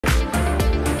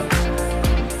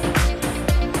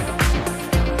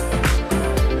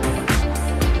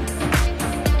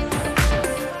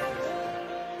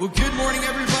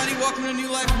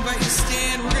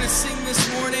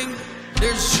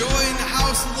There's joy in the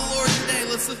house of the Lord today.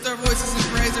 Let's lift our voices and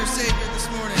praise our Savior this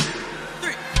morning.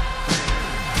 3.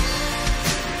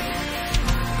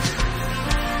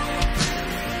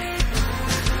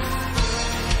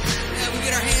 Yeah, we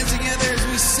get our hands together as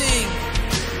we sing.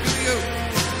 Here we go.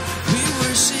 We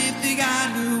worship the God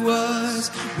who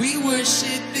was. We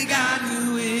worship the God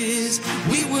who is.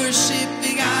 We worship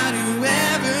the God who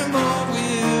evermore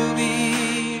will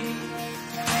be.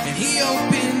 And He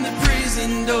opened the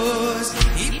prison doors.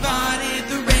 He parted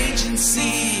the raging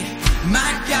sea.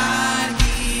 My God,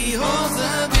 He holds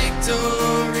the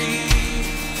victory.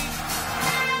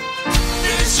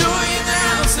 There's joy in the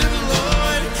house of the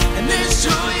Lord, and there's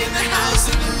joy in the house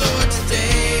of the Lord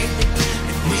today.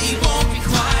 And we won't be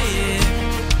quiet.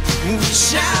 We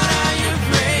shout out your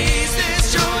praise.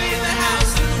 There's joy in the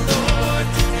house of the Lord,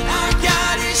 and our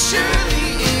God is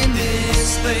surely in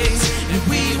this place. And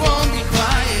we won't be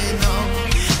quiet, no.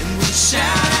 And we shout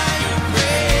out your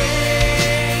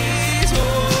praise. Oh,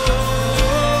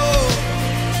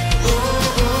 oh, oh,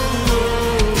 oh,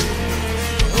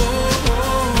 oh,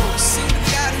 oh. Sing to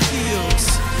the God who heals.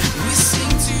 We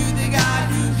sing to the God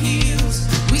who heals.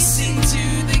 We sing to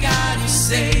the God who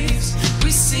saves.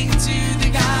 We sing to the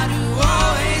God who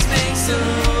always makes a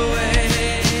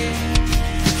way.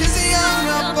 'Cause He hung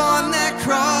up on that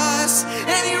cross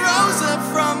and He rose up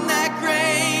from that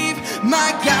grave.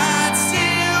 My God,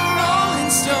 still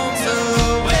rolling stones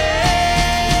away.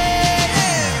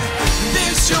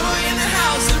 There's joy in the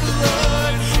house of the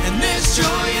Lord, and there's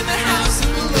joy in the house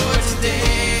of the Lord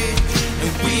today.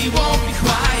 And we won't be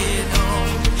quiet, no.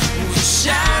 We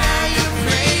shout out your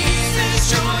praise. There's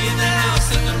joy in the house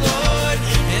of the Lord,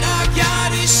 and our God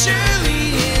is surely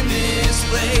in this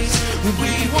place.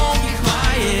 We won't be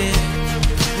quiet.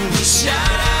 We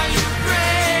shout out your praise.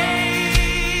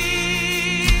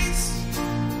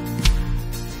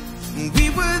 We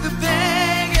were the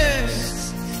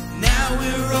beggars, now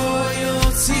we're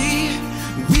royalty.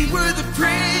 We were the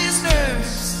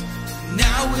prisoners,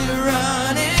 now we're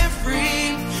running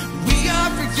free. We are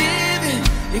forgiven,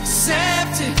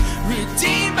 accepted,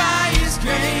 redeemed by His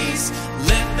grace.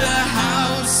 Let the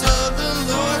house of the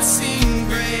Lord sing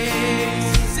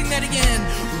praise. Sing that again.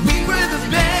 We were the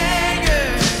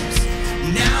beggars,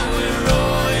 now we're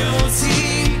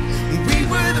royalty. We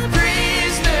were the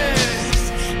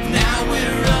prisoners, now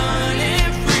we're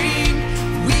running free.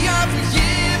 We are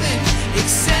forgiven,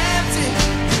 accepted,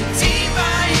 redeemed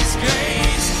by His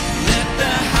grace. Let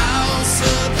the house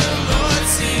of the Lord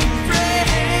sing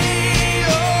praise.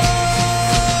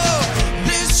 Oh,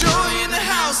 there's joy in the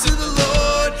house of the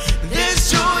Lord. There's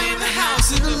joy in the house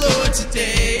of the Lord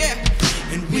today.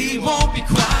 And we won't be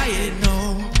quiet,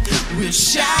 no. We'll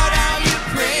shout out your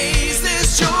praise.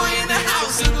 There's joy in the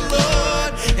house of the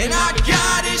Lord, and our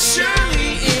God is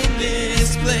surely in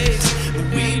this place.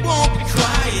 We won't be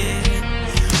quiet.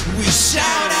 We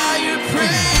shout out your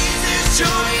praise. There's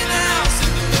joy in the house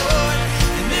of the Lord,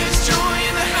 and there's joy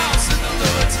in the house of the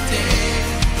Lord today.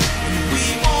 And we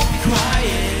won't be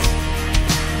quiet.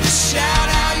 We shout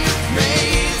out your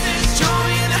praise. There's joy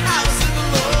in the house of the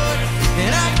Lord,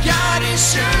 and our God is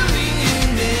surely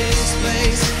in this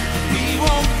place. We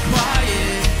won't be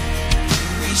quiet.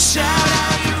 We shout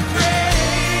out your praise.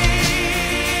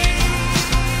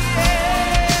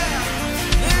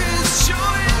 There is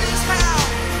joy in this house.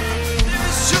 There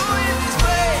is joy in this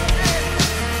place.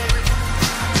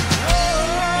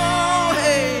 Oh,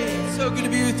 hey. So good to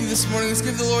be with you this morning. Let's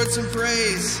give the Lord some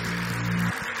praise.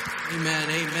 Amen,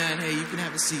 amen. Hey, you can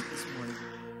have a seat this morning.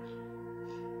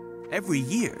 Every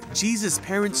year, Jesus'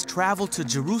 parents traveled to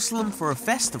Jerusalem for a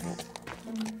festival.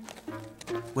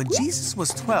 When Jesus was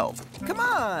 12, Come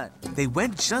on! they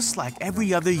went just like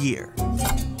every other year. But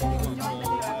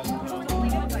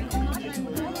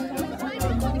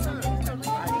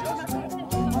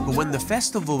when the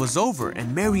festival was over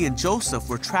and Mary and Joseph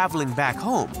were traveling back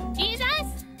home, Jesus?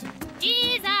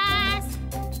 Jesus!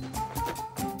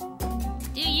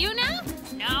 Do you know?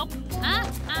 Nope.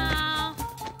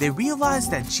 they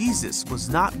realized that Jesus was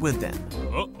not with them.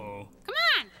 Uh-oh. Come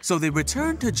on! So they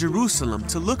returned to Jerusalem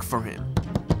to look for him.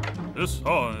 His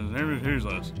name is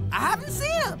Jesus. I haven't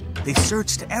seen him. They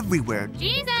searched everywhere,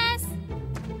 Jesus!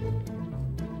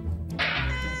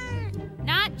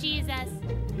 Not Jesus.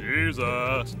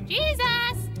 Jesus.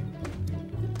 Jesus!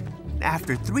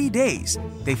 After 3 days,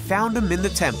 they found him in the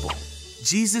temple.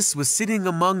 Jesus was sitting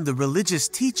among the religious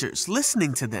teachers,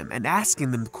 listening to them and asking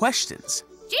them questions.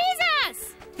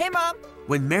 Jesus! Hey, Mom.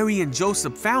 When Mary and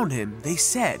Joseph found him, they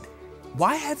said,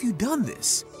 "Why have you done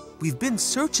this? We've been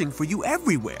searching for you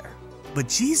everywhere." But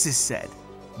Jesus said,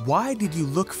 "Why did you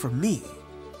look for me?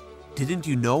 Didn't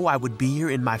you know I would be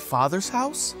here in my Father's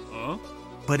house?" Huh?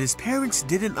 But his parents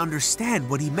didn't understand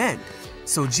what he meant.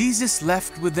 So Jesus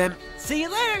left with them See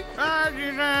you later. Bye,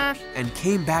 Jesus. and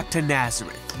came back to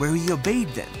Nazareth, where he obeyed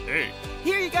them. Hey.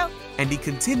 Here you go. And he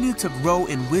continued to grow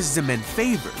in wisdom and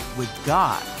favor with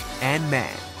God and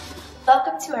man.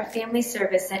 Welcome to our family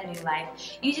service at New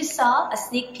Life. You just saw a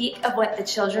sneak peek of what the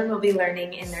children will be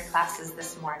learning in their classes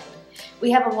this morning.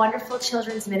 We have a wonderful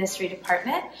children's ministry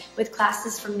department with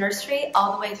classes from nursery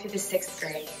all the way through the 6th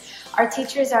grade. Our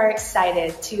teachers are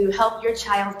excited to help your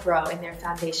child grow in their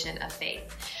foundation of faith.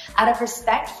 Out of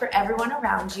respect for everyone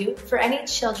around you, for any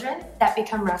children that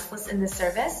become restless in the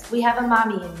service, we have a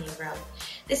Mommy and Me room.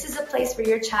 This is a place where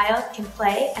your child can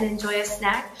play and enjoy a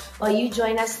snack while you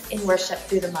join us in worship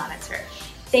through the monitor.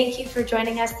 Thank you for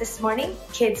joining us this morning.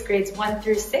 Kids grades 1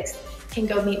 through 6 can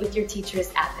go meet with your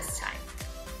teachers at this time.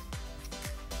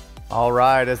 All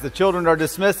right, as the children are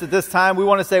dismissed at this time, we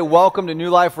want to say welcome to New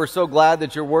Life. We're so glad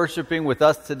that you're worshiping with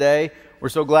us today. We're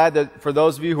so glad that for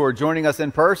those of you who are joining us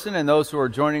in person and those who are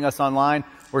joining us online,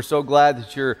 we're so glad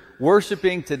that you're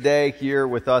worshiping today here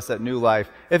with us at New Life.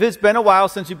 If it's been a while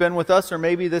since you've been with us, or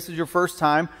maybe this is your first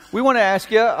time, we want to ask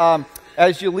you,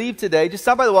 as you leave today, just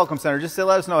stop by the Welcome Center. Just to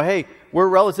let us know, hey, we're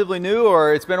relatively new,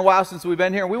 or it's been a while since we've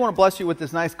been here. We want to bless you with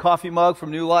this nice coffee mug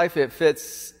from New Life. It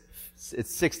fits,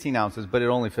 it's 16 ounces, but it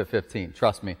only fit 15.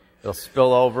 Trust me. It'll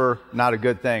spill over. Not a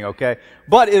good thing, okay?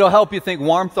 But it'll help you think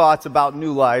warm thoughts about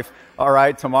New Life, all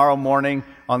right, tomorrow morning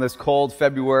on this cold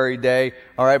February day,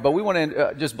 all right? But we want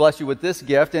to just bless you with this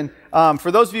gift. And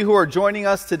for those of you who are joining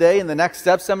us today in the Next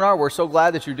Step seminar, we're so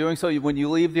glad that you're doing so. When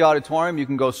you leave the auditorium, you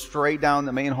can go straight down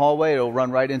the main hallway. It'll run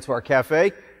right into our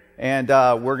cafe. And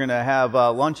we're going to have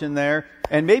lunch in there.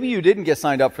 And maybe you didn't get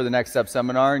signed up for the Next Step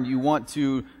seminar and you want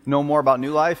to know more about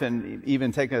New Life and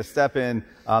even take a step in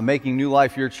making New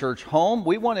Life your church home.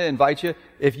 We want to invite you,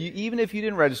 even if you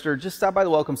didn't register, just stop by the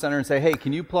Welcome Center and say, hey,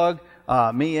 can you plug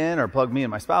me in, or plug me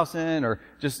and my spouse in, or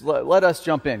just let us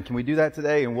jump in. Can we do that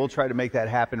today? And we'll try to make that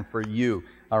happen for you.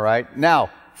 All right. Now,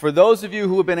 for those of you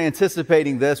who have been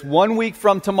anticipating this, 1 week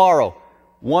from tomorrow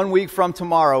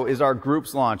is our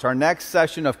groups launch, our next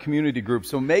session of community groups.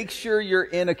 So make sure you're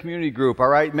in a community group, all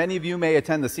right? Many of you may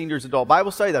attend the Seniors Adult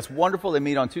Bible Study. That's wonderful. They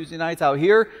meet on Tuesday nights out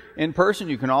here in person.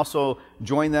 You can also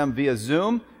join them via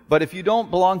Zoom. But if you don't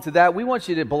belong to that, we want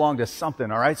you to belong to something,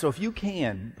 all right? So if you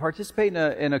can, participate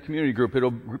in a community group.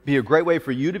 It'll be a great way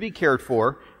for you to be cared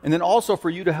for, and then also for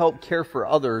you to help care for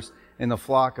others in the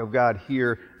flock of God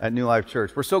here at New Life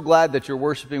Church. We're so glad that you're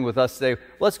worshiping with us today.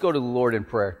 Let's go to the Lord in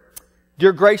prayer.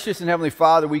 Dear gracious and heavenly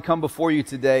Father, we come before you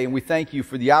today and we thank you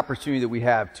for the opportunity that we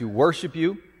have to worship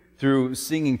you through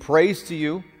singing praise to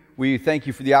you. We thank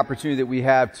you for the opportunity that we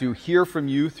have to hear from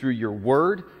you through your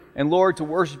word, and Lord, to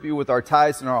worship you with our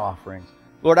tithes and our offerings.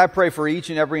 Lord, I pray for each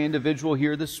and every individual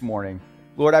here this morning.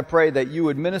 Lord, I pray that you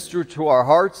would minister to our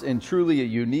hearts in truly a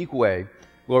unique way.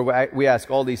 Lord, we ask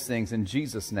all these things in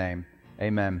Jesus' name.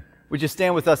 Amen. Would you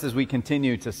stand with us as we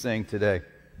continue to sing today?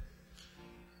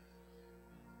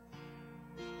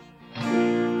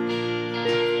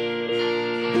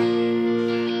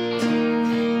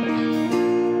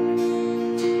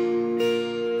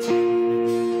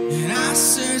 And I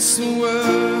searched the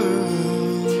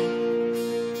world,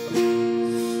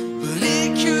 but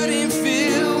it couldn't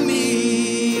fill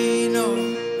me, no.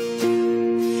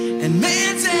 And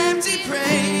man's empty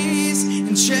praise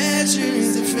and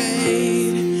treasures that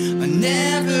fade are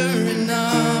never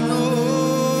enough.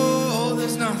 Oh,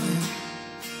 there's nothing.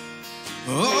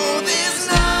 Oh, there's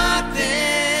nothing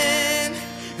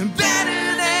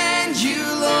better than you,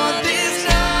 Lord. There's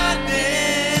nothing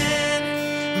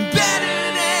better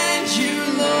than you,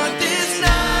 Lord. There's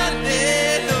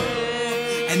nothing,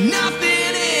 oh, and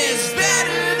nothing is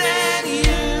better than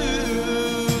you.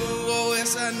 Oh,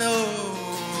 yes, I know.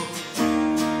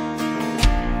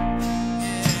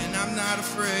 And I'm not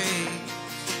afraid.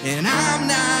 And I'm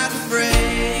not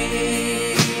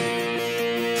afraid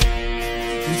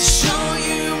to show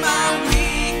you my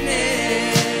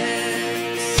weakness,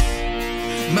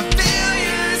 my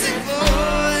failures and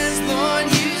flaws. Lord,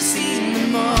 you've seen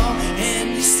them all,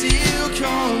 and you still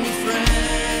call me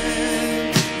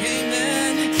friend.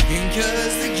 Amen. And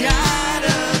 'cause the God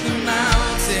of the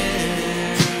mountain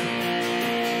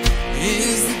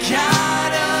is the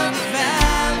God of the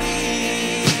valley,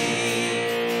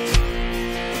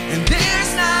 and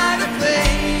there's not a place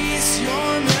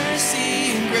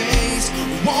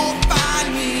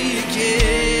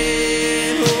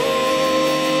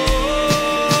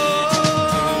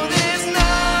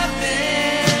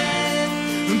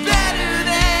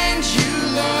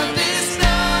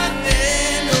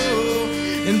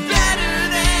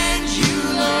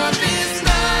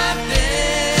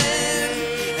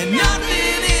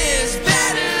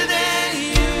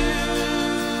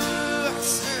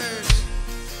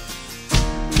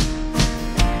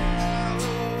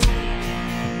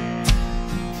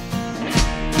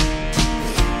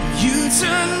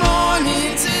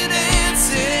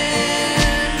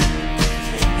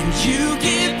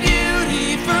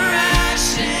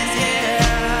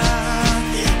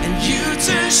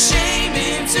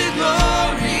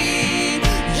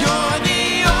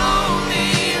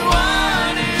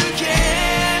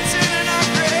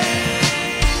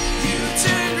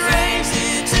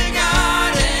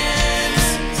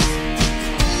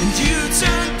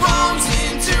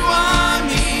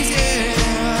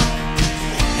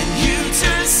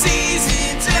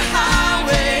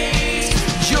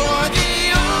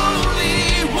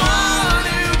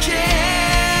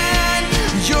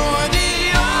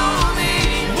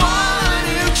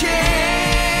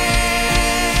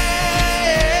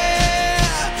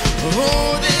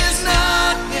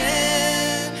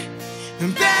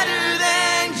better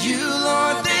than you,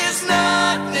 Lord. There's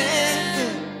nothing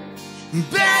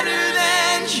better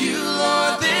than you,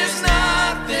 Lord. There's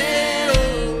nothing,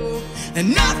 oh,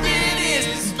 and nothing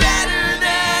is better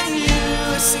than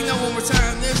you. Let's sing that one more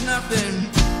time. There's nothing.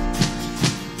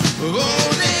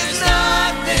 Oh, there's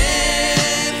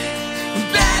nothing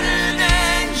better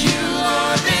than you,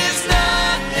 Lord. There's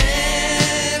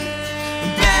nothing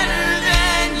better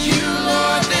than you,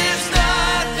 Lord. There's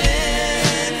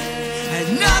nothing,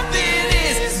 and nothing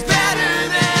is better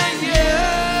than you.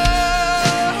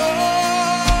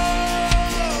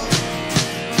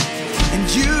 And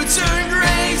you turn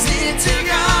graves into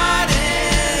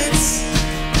gardens,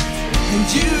 and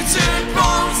you turn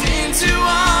bones into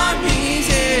armies,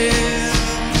 yeah.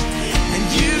 And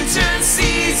you turn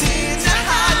seas into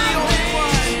honey,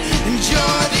 and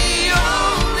you're the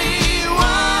only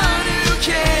one who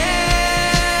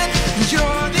can.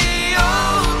 You're the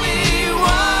only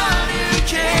one who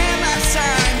can. Last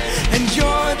time, and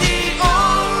you're the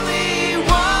only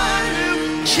one who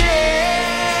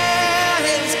can.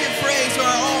 Let's give praise to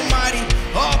our almighty,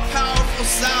 all-powerful,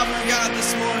 sovereign God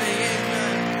this morning. Amen.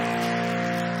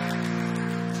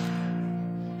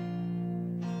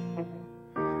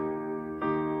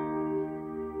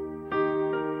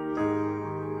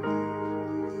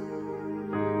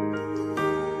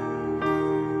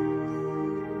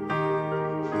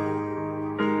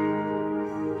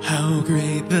 How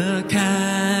great the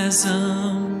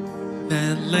chasm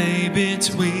that lay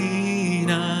between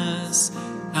us.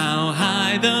 How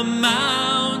high the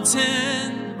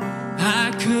mountain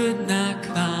I could not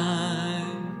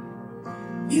climb.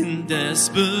 In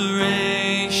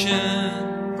desperation,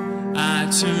 I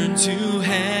turned to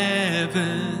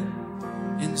heaven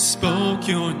and spoke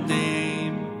your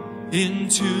name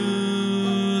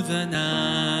into the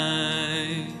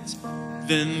night.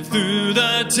 Then through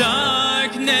the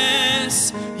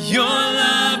darkness, your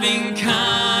loving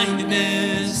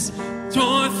kindness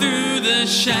tore through the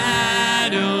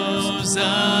shadows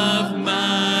of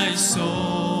my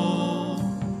soul.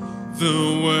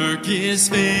 The work is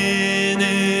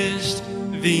finished,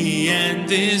 the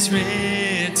end is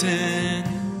written.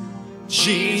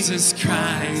 Jesus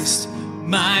Christ,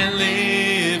 my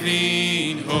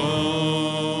living hope.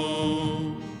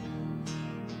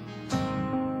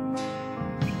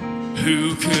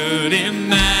 Who could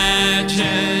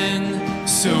imagine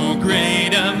so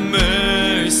great a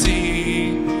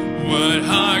mercy? What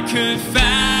heart could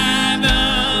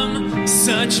fathom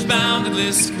such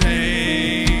boundless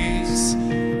grace?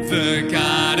 The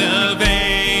God of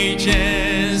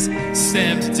ages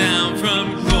stepped down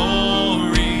from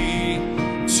glory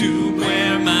to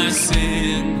wear my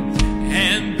sin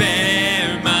and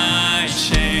bear my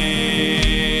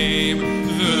shame.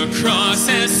 The cross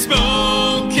has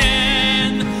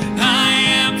spoken, I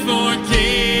am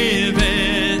forgiven.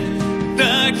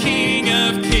 The King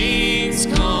of Kings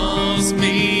calls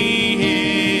me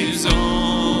his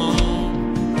own.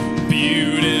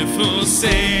 Beautiful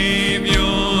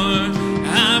Savior,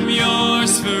 I'm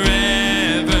yours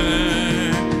forever.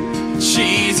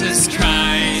 Jesus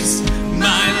Christ,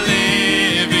 my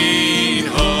living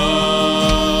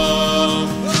hope.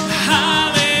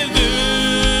 Hallelujah,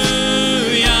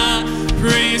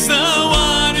 praise the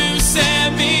one who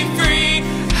set me free.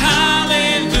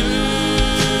 Hallelujah,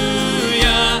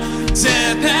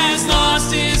 death has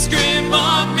lost its grip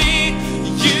on me.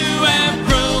 You have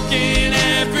broken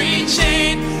every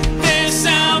chain. There's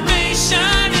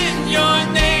salvation in your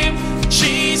name,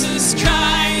 Jesus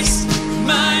Christ,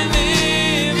 my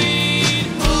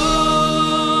living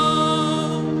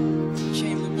hope.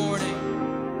 Came the morning.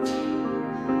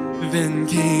 Then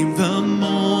came the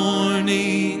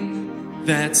morning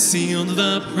that sealed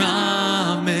the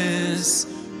promise.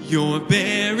 Your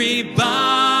buried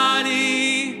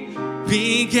body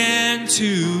began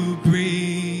to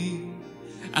breathe.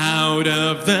 Out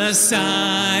of the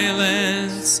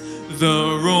silence,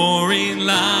 the roaring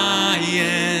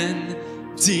lion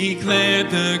declared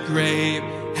the grave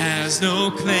has no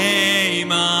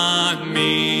claim on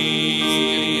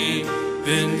me.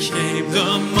 Then came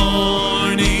the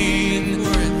morning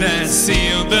that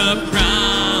sealed the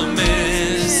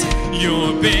promise.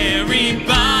 Your buried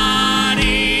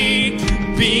body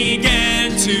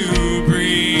began to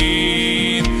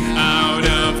breathe. Out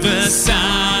of the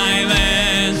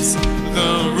silence,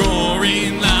 the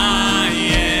roaring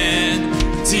lion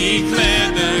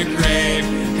declared the grave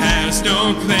has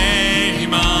no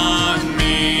claim on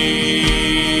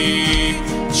me.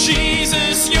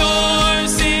 Jesus,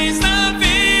 yours is the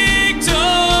victory.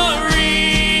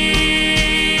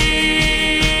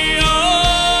 Oh,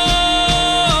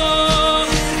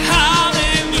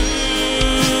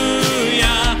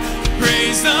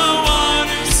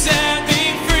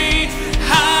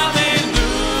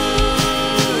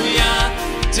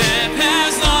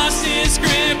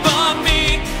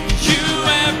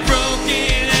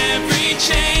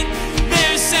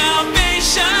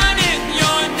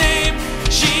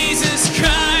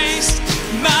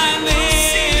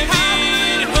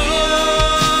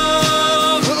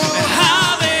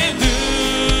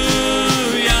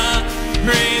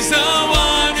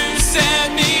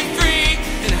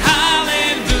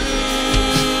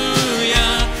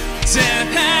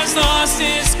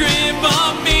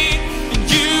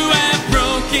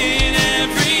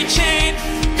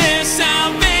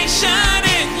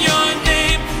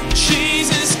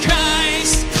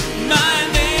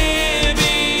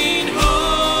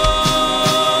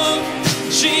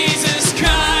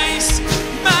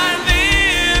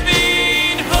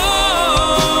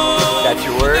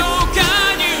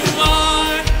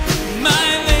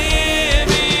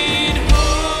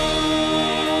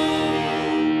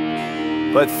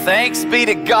 But thanks be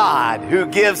to God who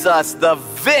gives us the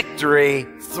victory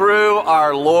through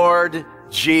our Lord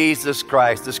Jesus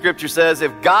Christ. The scripture says,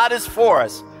 if God is for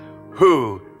us,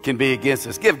 who can be against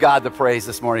us? Give God the praise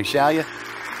this morning, shall you?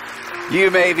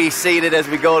 You may be seated as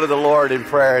we go to the Lord in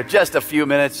prayer. In just a few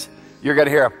minutes, you're going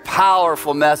to hear a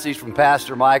powerful message from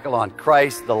Pastor Michael on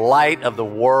Christ, the light of the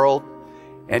world.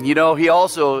 And you know, he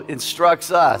also instructs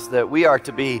us that we are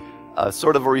to be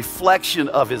sort of a reflection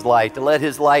of his light, to let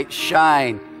his light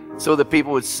shine so that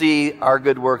people would see our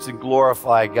good works and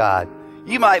glorify God.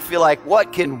 You might feel like,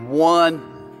 what can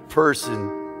one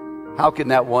person, how can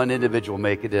that one individual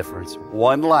make a difference?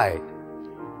 One light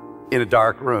in a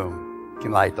dark room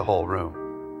can light the whole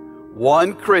room.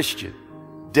 One Christian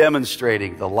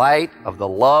demonstrating the light of the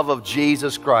love of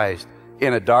Jesus Christ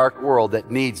in a dark world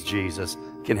that needs Jesus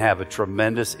can have a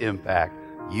tremendous impact.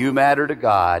 You matter to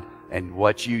God, and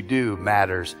what you do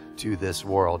matters to this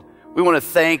world. We want to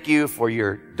thank you for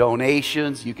your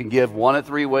donations. You can give one of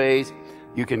three ways.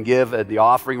 You can give at the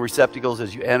offering receptacles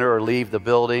as you enter or leave the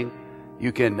building.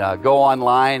 You can go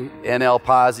online,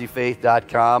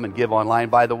 nlpossefaith.com, and give online.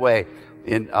 By the way,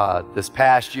 in this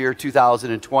past year,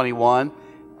 2021,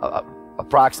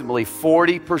 approximately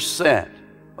 40%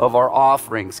 of our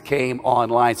offerings came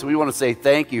online. So we want to say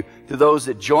thank you to those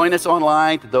that join us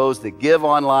online, to those that give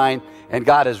online, and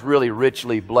God has really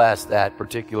richly blessed that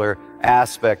particular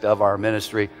aspect of our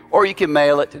ministry. Or you can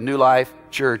mail it to New Life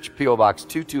Church, P.O. Box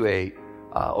 228,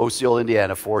 Osceola,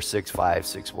 Indiana,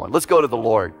 46561. Let's go to the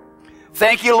Lord.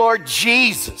 Thank you, Lord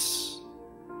Jesus,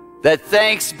 that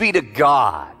thanks be to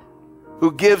God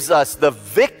who gives us the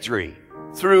victory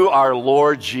through our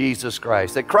Lord Jesus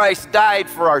Christ, that Christ died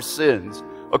for our sins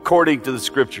according to the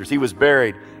Scriptures. He was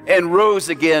buried and rose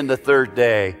again the third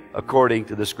day according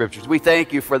to the Scriptures. We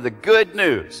thank you for the good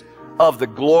news of the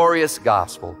glorious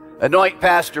gospel. Anoint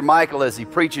Pastor Michael as he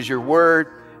preaches your word.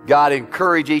 God,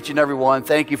 encourage each and every one.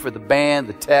 Thank you for the band,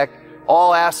 the tech,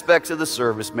 all aspects of the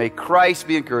service. May Christ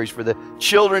be encouraged, for the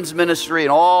children's ministry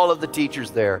and all of the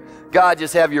teachers there. God,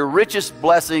 just have your richest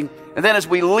blessing. And then as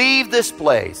we leave this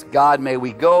place, God, may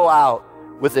we go out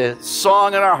with a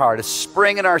song in our heart, a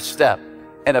spring in our step,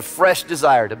 and a fresh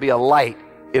desire to be a light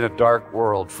in a dark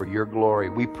world for your glory.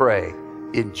 We pray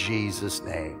in Jesus'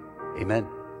 name. Amen.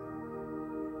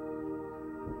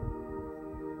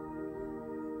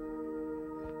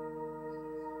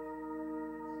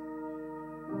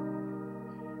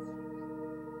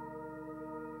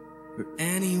 For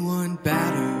anyone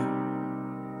battered,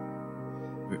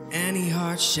 for any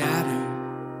heart shattered,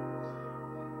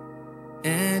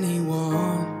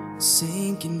 anyone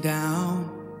sinking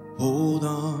down, hold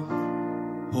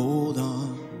on, hold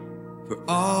on. For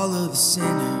all of the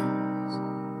sinners,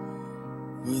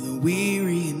 for the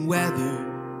weary and weathered,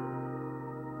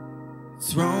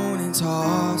 thrown and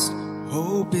tossed,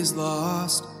 hope is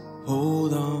lost,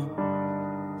 hold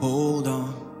on, hold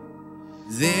on.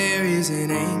 There is an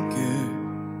anchor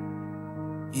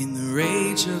in the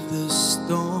rage of the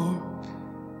storm,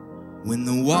 when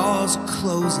the walls are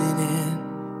closing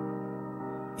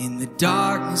in the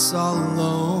darkness all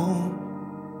alone.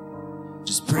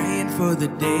 Just praying for the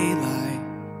daylight,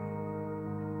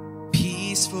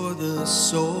 peace for the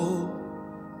soul.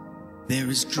 There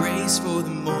is grace for the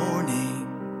morning,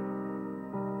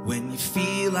 when you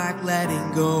feel like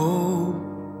letting go.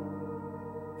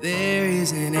 There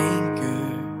is an anchor.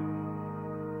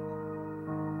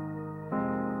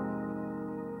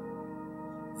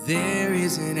 There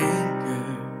is an anchor.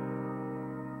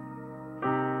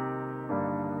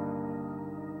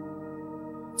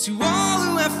 To all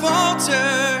who have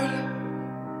faltered,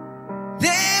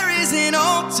 there is an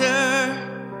altar.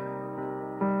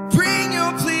 Bring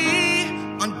your plea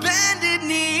on bended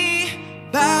knee.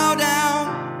 Bow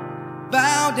down,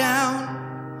 bow down.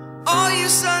 All you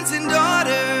sons and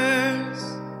daughters,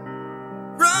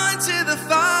 run to the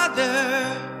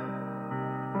Father.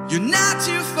 You're not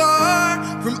too far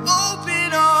from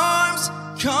open arms.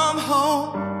 Come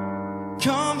home,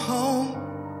 come home.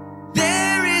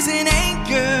 There is an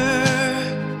anchor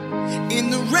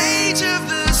in the rage of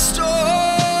the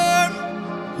storm,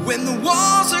 when the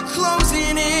walls are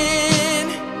closing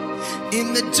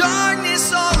in the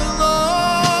darkness all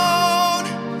alone.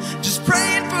 Just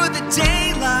praying for the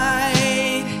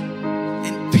daylight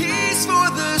and peace for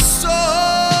the soul.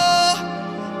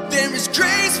 There is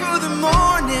grace for the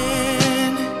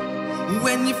morning,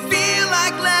 when you feel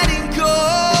like letting go.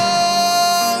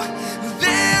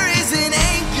 There is an anchor.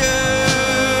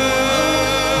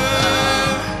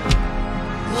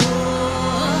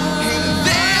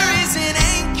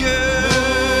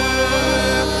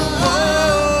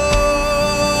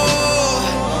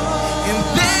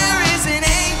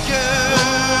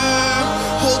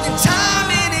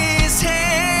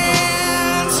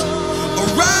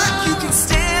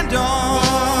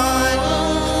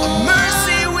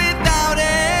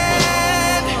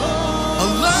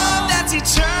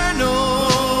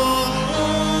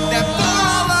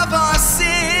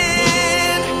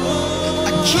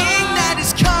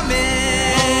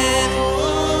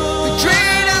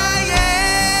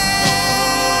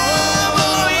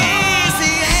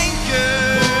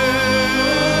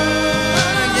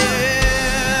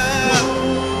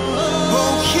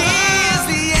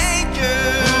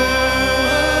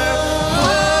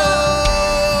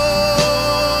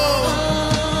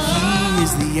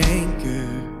 is the anchor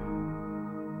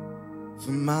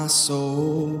for my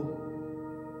soul.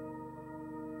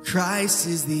 Christ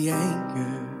is the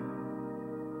anchor.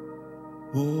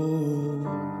 Oh,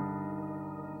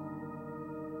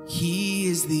 He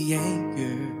is the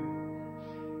anchor.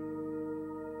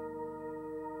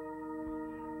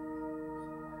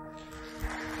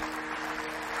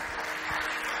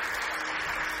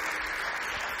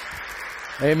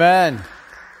 Amen.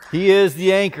 He is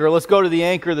the anchor. Let's go to the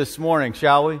anchor this morning,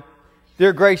 shall we?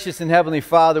 Dear gracious and heavenly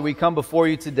Father, we come before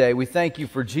you today. We thank you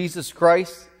for Jesus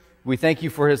Christ. We thank you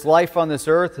for His life on this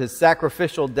earth, His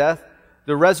sacrificial death,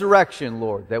 the resurrection,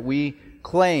 Lord, that we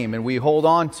claim and we hold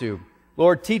on to.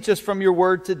 Lord, teach us from your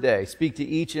word today. Speak to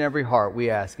each and every heart, we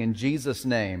ask. In Jesus'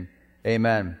 name,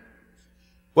 amen.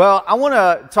 Well, I want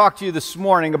to talk to you this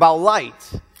morning about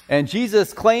light. And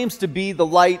Jesus claims to be the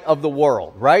light of the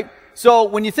world, right? So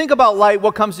when you think about light,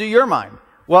 what comes to your mind?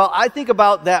 Well, I think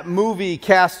about that movie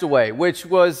Castaway, which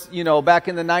was, back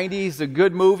in the 90s, a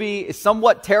good movie,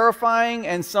 somewhat terrifying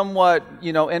and somewhat,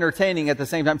 entertaining at the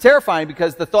same time. Terrifying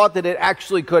because the thought that it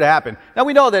actually could happen. Now,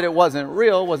 we know that it wasn't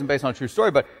real, it wasn't based on a true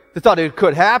story, but the thought it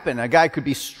could happen. A guy could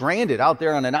be stranded out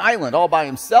there on an island all by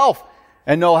himself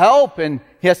and no help, and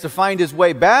he has to find his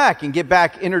way back and get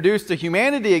back introduced to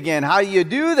humanity again. How do you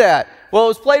do that? Well, it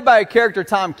was played by a character,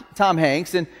 Tom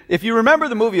Hanks, and if you remember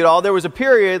the movie at all, there was a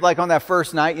period, like on that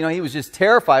first night, he was just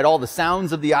terrified, all the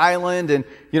sounds of the island, and,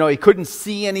 he couldn't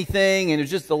see anything, and it was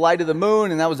just the light of the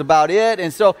moon, and that was about it,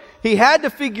 and so he had to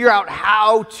figure out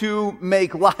how to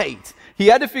make light. He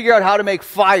had to figure out how to make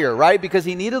fire, right? Because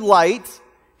he needed light,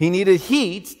 he needed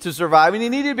heat to survive, and he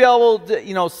needed to be able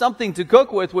to, something to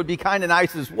cook with would be kind of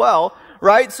nice as well,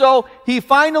 right? So he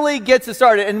finally gets it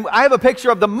started, and I have a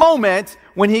picture of the moment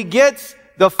when he gets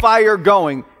the fire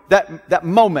going. That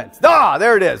moment.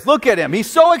 There it is. Look at him. He's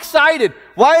so excited.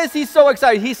 Why is he so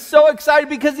excited? He's so excited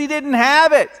because he didn't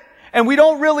have it. And we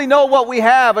don't really know what we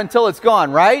have until it's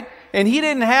gone, right? And he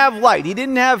didn't have light. He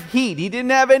didn't have heat. He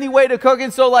didn't have any way to cook.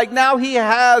 And so now he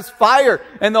has fire.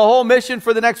 And the whole mission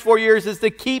for the next 4 years is to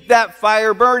keep that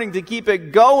fire burning, to keep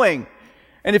it going.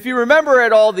 And if you remember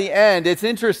at all the end, it's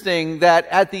interesting that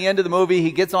at the end of the movie,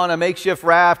 he gets on a makeshift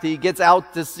raft, he gets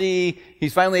out to sea,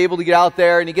 he's finally able to get out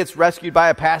there, and he gets rescued by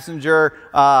a passenger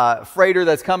freighter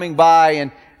that's coming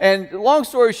by. And long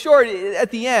story short,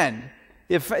 at the end,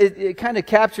 it kind of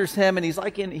captures him, and he's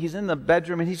in the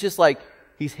bedroom, and he's just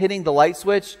he's hitting the light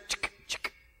switch.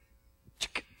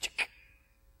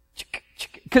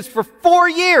 Because for 4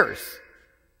 years,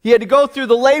 he had to go through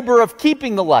the labor of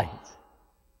keeping the light.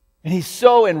 And he's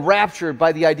so enraptured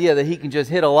by the idea that he can just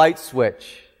hit a light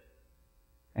switch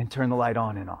and turn the light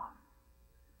on and off.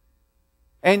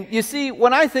 And you see,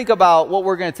 when I think about what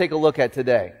we're going to take a look at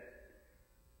today,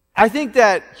 I think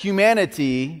that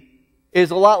humanity is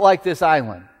a lot like this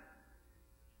island.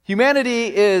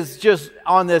 Humanity is just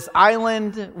on this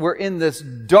island. We're in this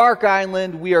dark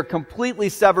island. We are completely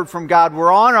severed from God.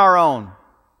 We're on our own.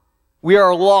 We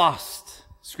are lost,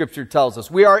 Scripture tells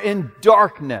us. We are in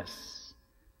darkness.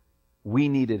 We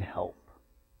needed help.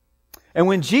 And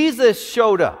when Jesus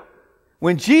showed up,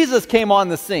 when Jesus came on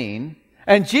the scene,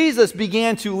 and Jesus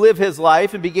began to live His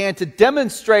life and began to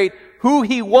demonstrate who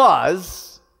He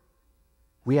was,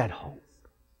 we had hope.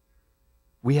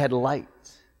 We had light.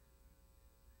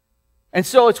 And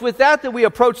so it's with that we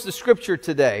approach the Scripture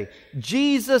today.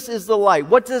 Jesus is the light.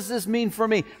 What does this mean for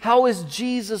me? How is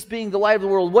Jesus being the light of the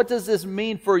world? What does this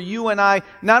mean for you and I?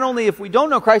 Not only if we don't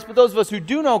know Christ, but those of us who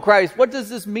do know Christ. What does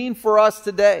this mean for us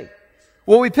today?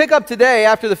 Well, we pick up today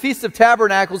after the Feast of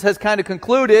Tabernacles has kind of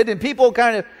concluded, and people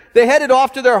they headed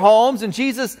off to their homes, and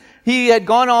Jesus, He had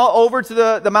gone all over to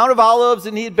the Mount of Olives,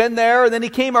 and He had been there, and then He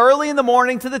came early in the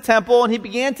morning to the temple, and He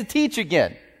began to teach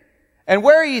again. And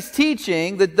where He's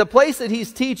teaching, the place that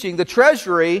He's teaching, the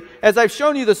treasury, as I've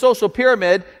shown you the social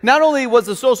pyramid, not only was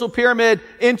the social pyramid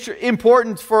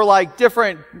important for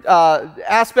different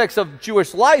aspects of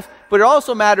Jewish life, but it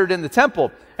also mattered in the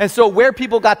temple. And so where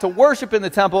people got to worship in the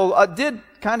temple did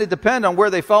kind of depend on where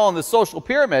they fell on the social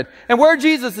pyramid. And where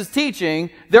Jesus is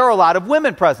teaching, there are a lot of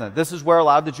women present. This is where a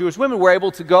lot of the Jewish women were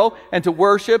able to go and to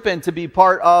worship and to be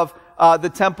part of the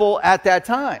temple at that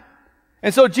time.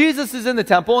 And so Jesus is in the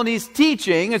temple and He's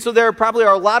teaching, and so there probably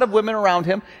are a lot of women around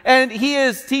Him, and He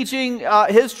is teaching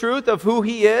His truth of who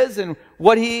He is and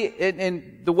what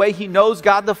and the way He knows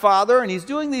God the Father, and He's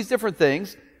doing these different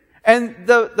things. And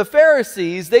the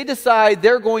Pharisees, they decide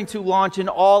they're going to launch an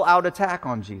all-out attack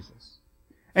on Jesus.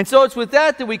 And so it's with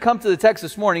that we come to the text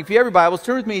this morning. If you have your Bibles,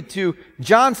 turn with me to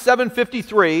John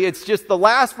 7:53. It's just the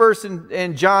last verse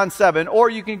in John 7, or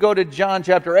you can go to John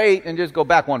chapter 8 and just go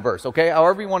back one verse, okay?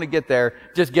 However you want to get there,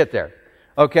 just get there.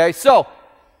 Okay, so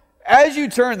as you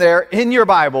turn there in your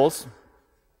Bibles,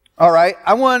 all right,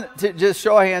 I want to just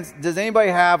show of hands. Does anybody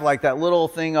have like that little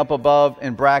thing up above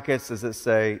in brackets? Does it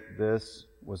say this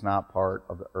was not part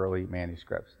of the early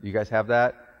manuscripts? Do you guys have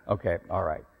that? Okay, all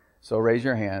right. So raise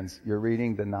your hands. You're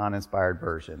reading the non-inspired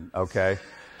version, okay?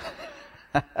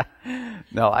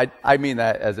 No, I mean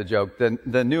that as a joke.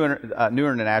 The New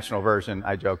International Version,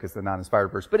 I joke, is the non-inspired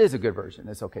version, but it is a good version.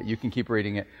 It's okay. You can keep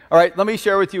reading it. All right, let me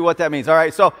share with you what that means. All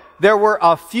right, so there were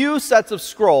a few sets of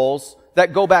scrolls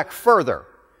that go back further.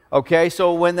 Okay,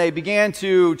 so when they began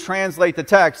to translate the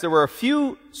text, there were a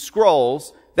few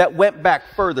scrolls that went back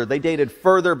further. They dated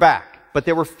further back, but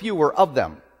there were fewer of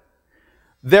them.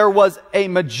 There was a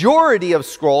majority of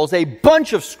scrolls, a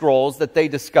bunch of scrolls that they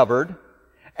discovered,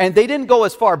 and they didn't go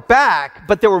as far back,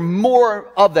 but there were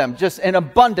more of them, just in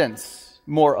abundance,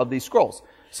 more of these scrolls.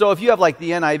 So if you have like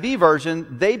the NIV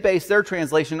version, they base their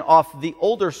translation off the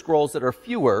older scrolls that are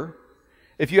fewer.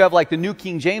 If you have like the New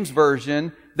King James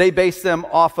Version, they base them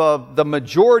off of the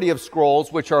majority of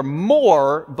scrolls, which are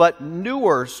more, but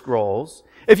newer scrolls.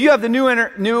 If you have the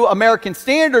New American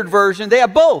Standard Version, they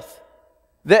have both.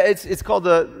 It's called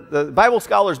the Bible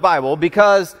Scholar's Bible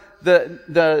because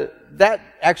that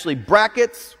actually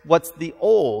brackets what's the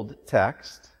old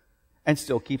text and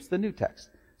still keeps the new text.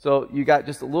 So you got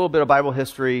just a little bit of Bible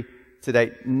history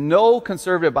today. No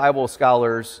conservative Bible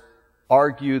scholars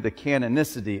argue the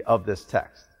canonicity of this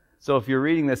text. So if you're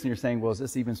reading this and you're saying, well, is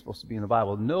this even supposed to be in the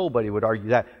Bible? Nobody would argue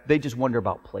that. They just wonder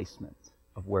about placement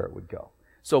of where it would go.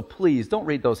 So please don't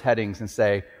read those headings and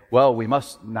say, well, we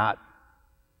must not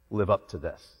live up to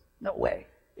this. No way.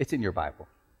 It's in your Bible.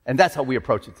 And that's how we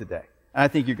approach it today. And I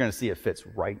think you're going to see it fits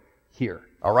right here.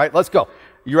 All right, let's go.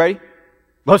 You ready?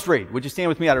 Let's read. Would you stand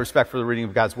with me out of respect for the reading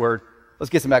of God's Word? Let's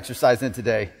get some exercise in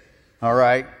today. All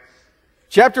right.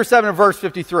 Chapter 7, verse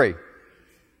 53.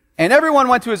 And everyone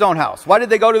went to his own house. Why did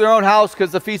they go to their own house?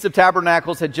 Because the Feast of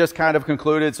Tabernacles had just kind of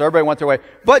concluded, so everybody went their way.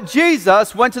 But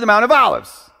Jesus went to the Mount of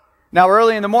Olives. Now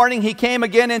early in the morning he came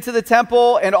again into the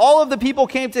temple, and all of the people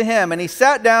came to him, and he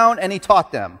sat down and he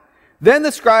taught them. Then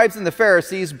the scribes and the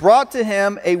Pharisees brought to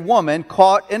him a woman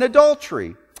caught in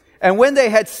adultery. And when they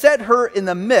had set her in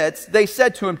the midst, they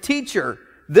said to him, Teacher,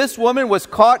 this woman was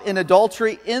caught in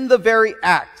adultery in the very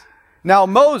act. Now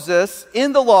Moses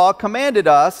in the law commanded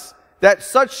us that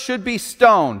such should be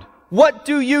stoned. What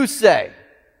do you say?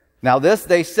 Now this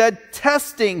they said,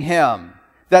 testing him,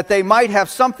 that they might have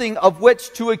something of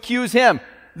which to accuse him.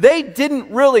 They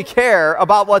didn't really care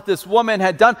about what this woman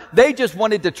had done. They just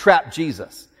wanted to trap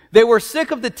Jesus. They were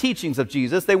sick of the teachings of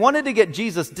Jesus. They wanted to get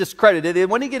Jesus discredited. They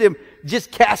wanted to get him just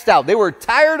cast out. They were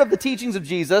tired of the teachings of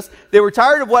Jesus. They were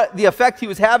tired of what the effect he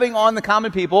was having on the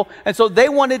common people. And so they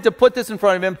wanted to put this in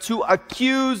front of him to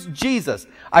accuse Jesus.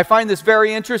 I find this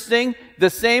very interesting. The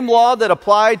same law that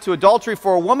applied to adultery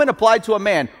for a woman applied to a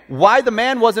man. Why the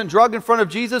man wasn't drugged in front of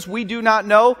Jesus, we do not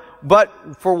know.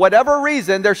 But for whatever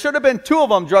reason, there should have been two of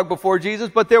them drugged before Jesus,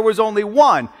 but there was only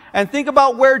one. And think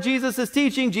about where Jesus is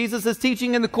teaching. Jesus is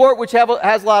teaching in the court, which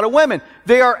has a lot of women.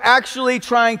 They are actually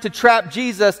trying to trap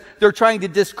Jesus. They're trying to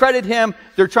discredit him.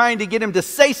 They're trying to get him to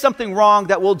say something wrong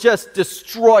that will just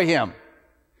destroy him.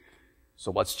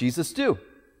 So what's Jesus do?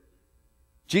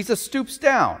 Jesus stoops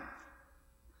down,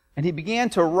 and he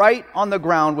began to write on the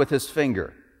ground with his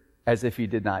finger, as if he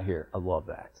did not hear. I love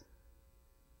that.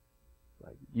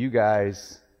 Like, you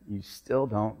guys, you still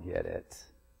don't get it.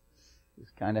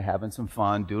 Just kind of having some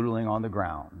fun, doodling on the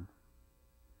ground.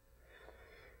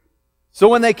 So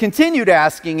when they continued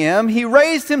asking him, he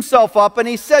raised himself up and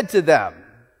he said to them,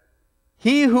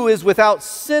 He who is without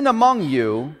sin among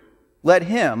you, let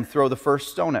him throw the first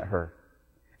stone at her.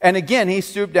 And again he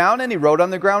stooped down and he wrote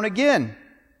on the ground again.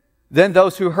 Then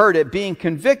those who heard it, being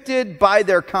convicted by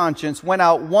their conscience, went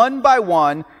out one by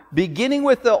one, beginning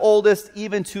with the oldest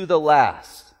even to the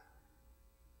last.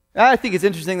 And I think it's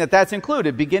interesting that that's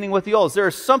included, beginning with the oldest. There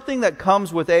is something that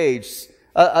comes with age,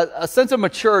 a sense of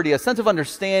maturity, a sense of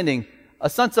understanding, a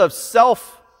sense of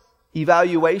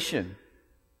self-evaluation.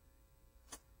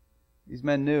 These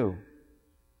men knew,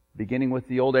 beginning with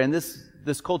the older, and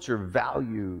this culture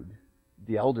valued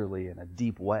the elderly in a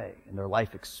deep way, in their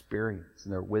life experience,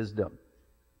 in their wisdom.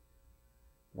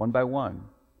 One by one,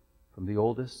 from the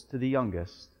oldest to the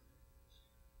youngest,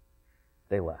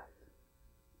 they left.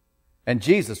 And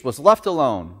Jesus was left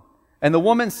alone, and the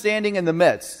woman standing in the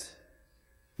midst.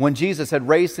 When Jesus had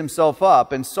raised himself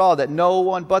up and saw that no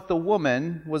one but the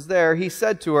woman was there, he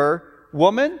said to her,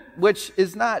 Woman, which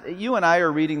is not, you and I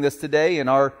are reading this today in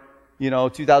our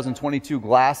 2022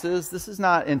 glasses. This is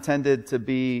not intended to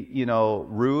be,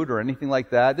 rude or anything like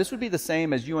that. This would be the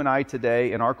same as you and I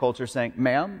today in our culture saying,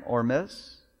 ma'am or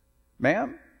miss,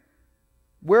 ma'am.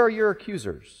 where are your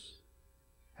accusers?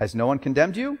 Has no one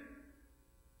condemned you?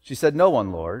 She said, no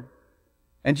one, Lord.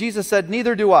 And Jesus said,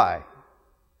 neither do I.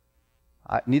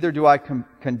 Neither do I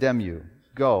condemn you.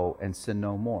 Go and sin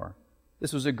no more.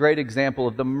 This was a great example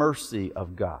of the mercy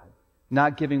of God,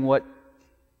 not giving what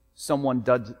someone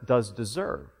does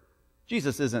deserve.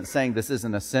 Jesus isn't saying this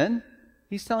isn't a sin.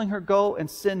 He's telling her, go and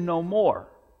sin no more.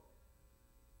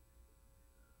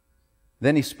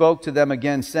 Then he spoke to them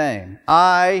again, saying,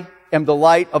 I am the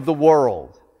light of the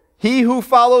world. He who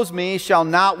follows me shall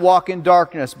not walk in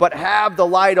darkness, but have the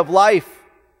light of life.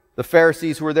 The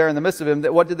Pharisees who were there in the midst of him,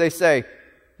 what did they say?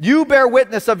 You bear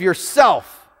witness of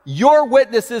yourself. Your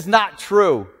witness is not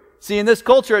true. See, in this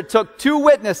culture, it took two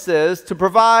witnesses to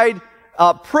provide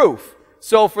proof.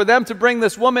 So for them to bring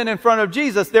this woman in front of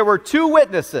Jesus, there were two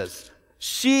witnesses.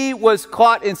 She was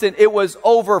caught in sin. It was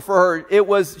over for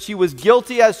her. She was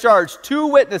guilty as charged. Two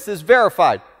witnesses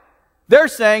verified. They're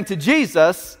saying to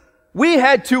Jesus, we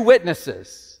had two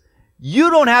witnesses.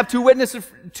 You don't have two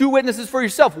witnesses for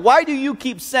yourself. Why do you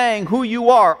keep saying who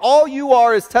you are? All you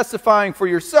are is testifying for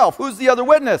yourself. Who's the other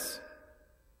witness?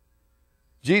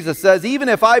 Jesus says, even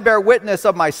if I bear witness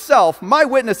of myself, my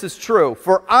witness is true.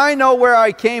 For I know where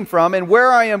I came from and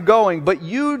where I am going, but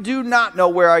you do not know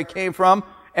where I came from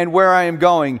and where I am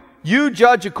going. You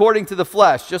judge according to the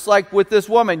flesh, just like with this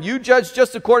woman. You judge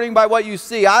just according by what you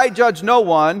see. I judge no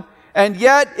one. And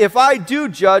yet, if I do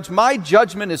judge, my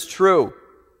judgment is true.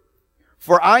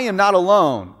 For I am not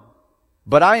alone,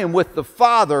 but I am with the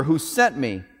Father who sent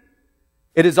me.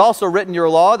 It is also written in your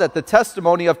law that the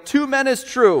testimony of two men is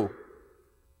true.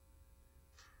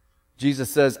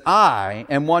 Jesus says, I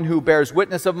am one who bears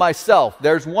witness of myself.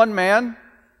 There's one man.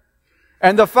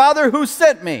 And the Father who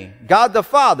sent me, God the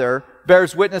Father,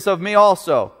 bears witness of me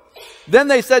also. Then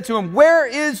they said to him, where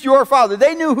is your Father?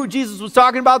 They knew who Jesus was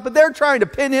talking about, but they're trying to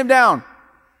pin him down.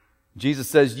 Jesus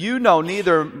says, you know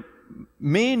neither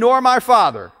me nor my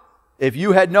Father. If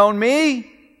you had known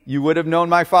me, you would have known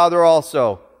my Father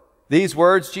also. These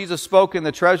words Jesus spoke in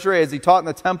the treasury as he taught in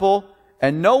the temple,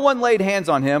 and no one laid hands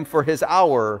on him, for his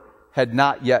hour had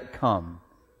not yet come.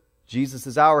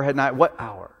 Jesus' hour had not, what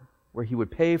hour? Where he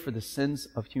would pay for the sins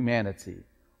of humanity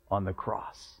on the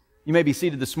cross. You may be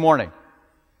seated this morning.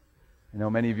 I know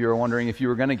many of you are wondering if you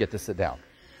were going to get to sit down.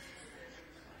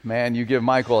 Man, you give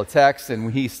Michael a text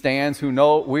and he stands, who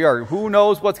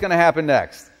knows what's going to happen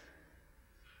next?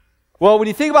 Well, when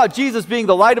you think about Jesus being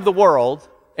the light of the world,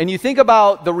 and you think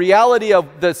about the reality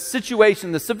of the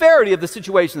situation, the severity of the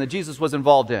situation that Jesus was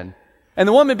involved in, and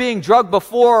the woman being drugged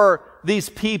before these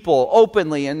people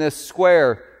openly in this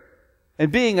square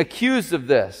and being accused of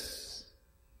this.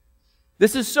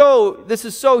 This is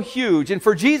so huge. And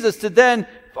for Jesus to then,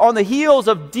 on the heels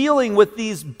of dealing with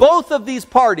both of these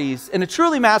parties in a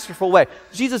truly masterful way,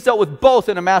 Jesus dealt with both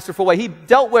in a masterful way. He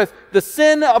dealt with the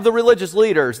sin of the religious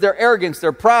leaders, their arrogance,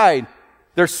 their pride,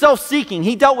 their self-seeking.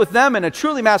 He dealt with them in a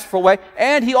truly masterful way.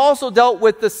 And he also dealt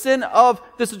with the sin of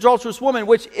this adulterous woman,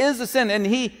 which is a sin. And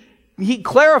he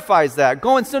clarifies that.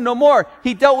 Go and sin no more.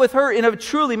 He dealt with her in a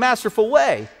truly masterful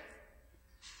way.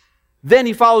 Then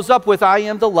he follows up with, I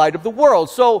am the light of the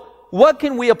world. So what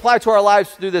can we apply to our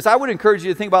lives to do this? I would encourage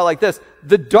you to think about it like this.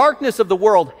 The darkness of the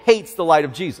world hates the light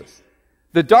of Jesus.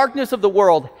 The darkness of the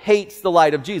world hates the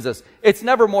light of Jesus. It's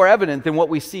never more evident than what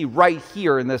we see right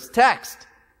here in this text.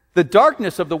 The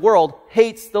darkness of the world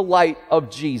hates the light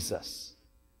of Jesus.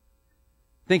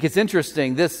 I think it's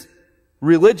interesting. This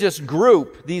religious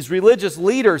group, these religious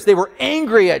leaders, they were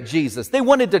angry at Jesus. They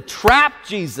wanted to trap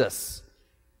Jesus.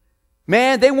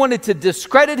 Man, they wanted to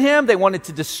discredit him. They wanted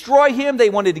to destroy him. They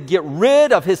wanted to get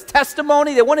rid of his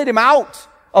testimony. They wanted him out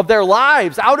of their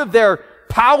lives, out of their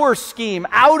power scheme,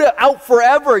 out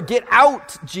forever. Get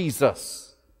out,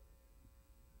 Jesus.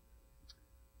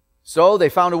 So they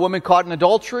found a woman caught in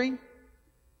adultery.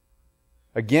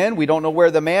 Again, we don't know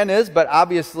where the man is, but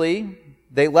obviously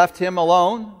they left him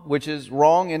alone, which is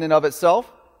wrong in and of itself.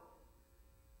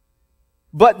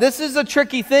 But this is a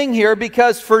tricky thing here,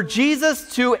 because for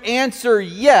Jesus to answer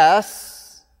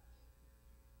yes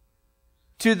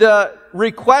to the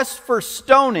request for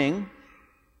stoning,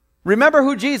 remember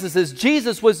who Jesus is.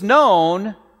 Jesus was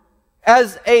known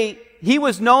he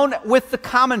was known with the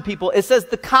common people. It says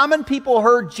the common people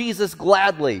heard Jesus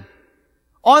gladly.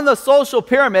 On the social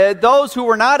pyramid, those who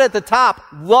were not at the top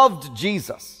loved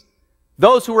Jesus.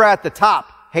 Those who were at the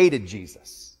top hated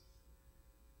Jesus.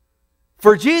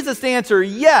 For Jesus to answer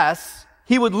yes,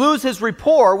 he would lose his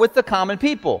rapport with the common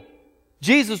people.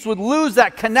 Jesus would lose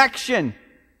that connection.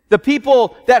 The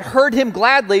people that heard him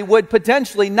gladly would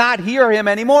potentially not hear him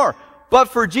anymore. but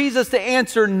for Jesus to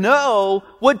answer no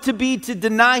would to be to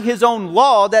deny his own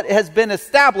law that has been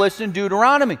established in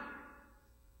Deuteronomy.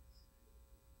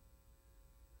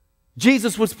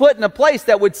 Jesus was put in a place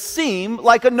that would seem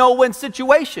like a no-win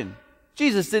situation.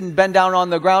 Jesus didn't bend down on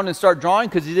the ground and start drawing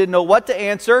because he didn't know what to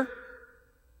answer.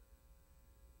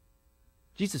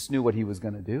 Jesus knew what he was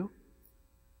going to do.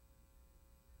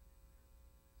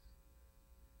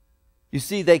 You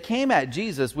see, they came at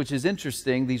Jesus, which is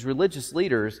interesting, these religious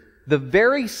leaders, the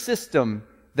very system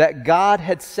that God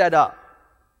had set up.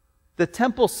 The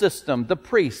temple system, the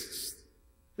priests.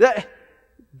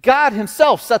 God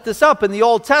himself set this up in the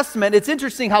Old Testament. It's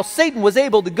interesting how Satan was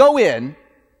able to go in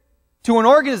to an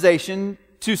organization,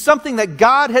 to something that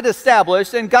God had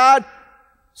established, and God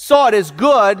saw it as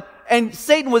good, and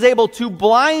Satan was able to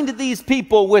blind these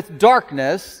people with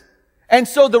darkness. And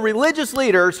so the religious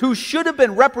leaders, who should have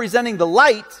been representing the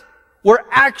light, were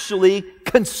actually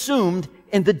consumed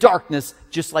in the darkness,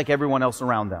 just like everyone else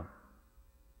around them.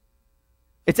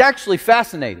 It's actually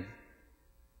fascinating.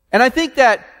 And I think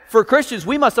that for Christians,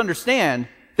 we must understand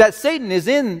that Satan is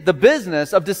in the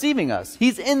business of deceiving us.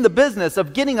 He's in the business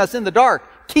of getting us in the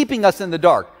dark, keeping us in the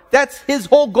dark. That's his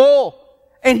whole goal.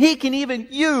 And he can even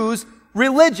use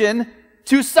religion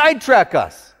to sidetrack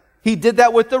us. He did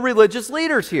that with the religious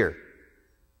leaders here.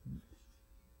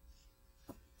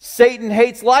 Satan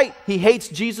hates light. He hates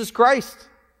Jesus Christ.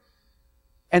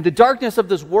 And the darkness of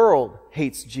this world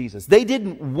hates Jesus. They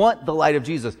didn't want the light of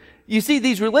Jesus. You see,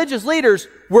 these religious leaders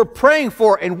were praying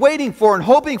for and waiting for and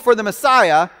hoping for the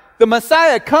Messiah. The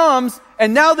Messiah comes,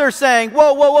 and now they're saying,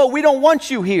 whoa, whoa, whoa, we don't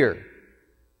want you here.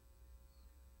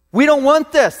 We don't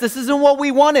want this. This isn't what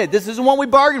we wanted. This isn't what we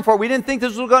bargained for. We didn't think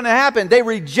this was going to happen. They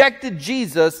rejected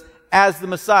Jesus as the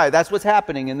Messiah. That's what's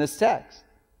happening in this text.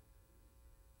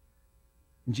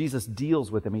 And Jesus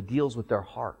deals with them. He deals with their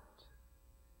heart.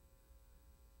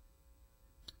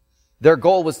 Their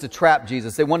goal was to trap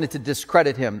Jesus. They wanted to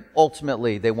discredit him.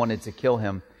 Ultimately, they wanted to kill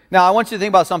him. Now, I want you to think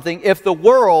about something. If the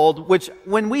world, which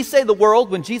when we say the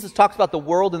world, when Jesus talks about the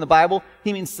world in the Bible,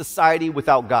 he means society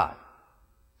without God.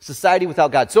 Society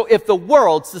without God. So if the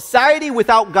world, society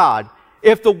without God,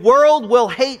 if the world will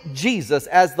hate Jesus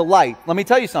as the light, let me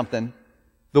tell you something.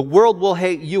 The world will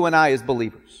hate you and I as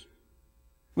believers.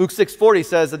 Luke 6:40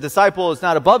 says, a disciple is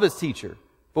not above his teacher,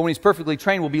 but when he's perfectly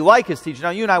trained will be like his teacher.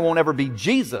 Now, you and I won't ever be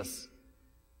Jesus.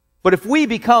 But if we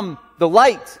become the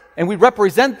light and we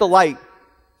represent the light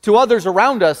to others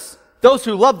around us, those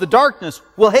who love the darkness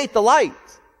will hate the light.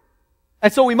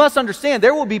 And so we must understand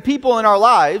there will be people in our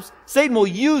lives, Satan will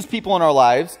use people in our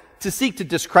lives to seek to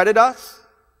discredit us,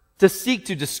 to seek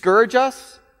to discourage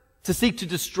us, to seek to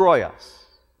destroy us.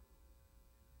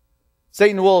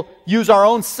 Satan will use our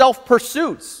own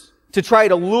self-pursuits to try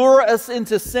to lure us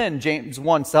into sin, James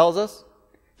 1 tells us.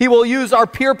 He will use our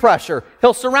peer pressure.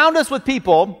 He'll surround us with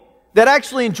people that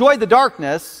actually enjoy the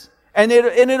darkness, and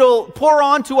it'll pour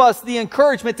onto us the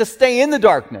encouragement to stay in the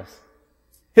darkness.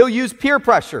 He'll use peer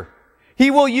pressure.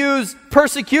 He will use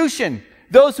persecution.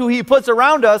 Those who he puts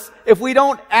around us, if we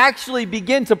don't actually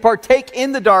begin to partake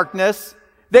in the darkness,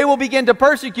 they will begin to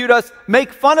persecute us,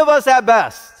 make fun of us at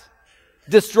best,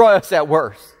 destroy us at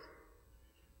worst.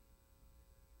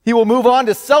 He will move on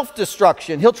to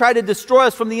self-destruction. He'll try to destroy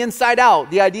us from the inside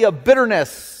out, the idea of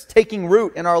bitterness taking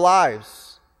root in our lives.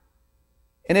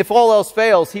 And if all else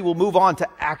fails, he will move on to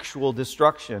actual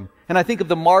destruction. And I think of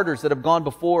the martyrs that have gone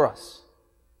before us.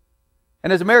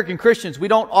 And as American Christians, we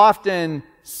don't often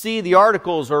see the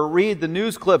articles or read the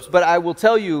news clips, but I will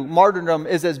tell you, martyrdom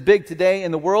is as big today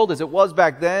in the world as it was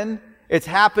back then. It's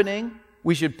happening.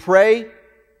 We should pray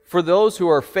for those who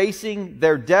are facing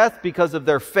their death because of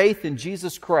their faith in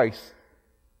Jesus Christ.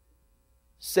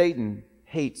 Satan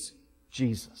hates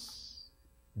Jesus.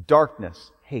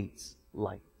 Darkness hates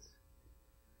light.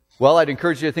 Well, I'd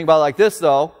encourage you to think about it like this,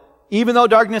 though. Even though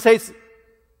darkness hates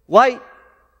light,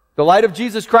 the light of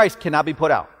Jesus Christ cannot be put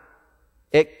out.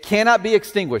 It cannot be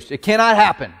extinguished. It cannot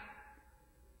happen.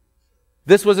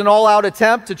 This was an all-out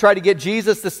attempt to try to get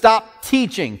Jesus to stop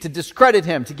teaching, to discredit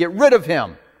him, to get rid of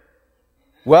him.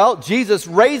 Well, Jesus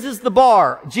raises the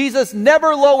bar. Jesus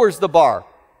never lowers the bar.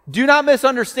 Do not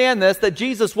misunderstand this, that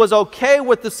Jesus was okay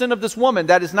with the sin of this woman.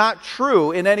 That is not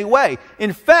true in any way.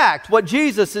 In fact, what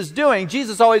Jesus is doing,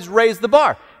 Jesus always raised the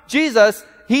bar. Jesus,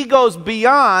 he goes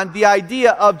beyond the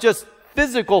idea of just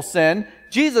physical sin.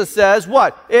 Jesus says,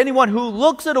 what? Anyone who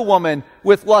looks at a woman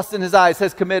with lust in his eyes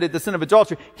has committed the sin of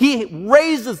adultery. He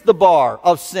raises the bar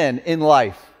of sin in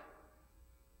life.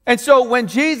 And so when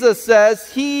Jesus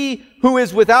says, he who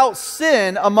is without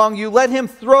sin among you, let him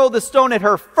throw the stone at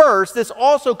her first, this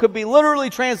also could be literally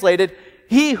translated,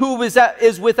 he who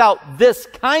is without this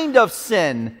kind of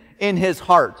sin in his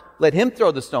heart. Let him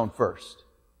throw the stone first.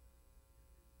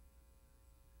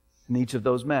 And each of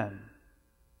those men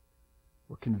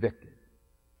were convicted,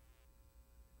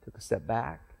 took a step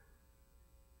back,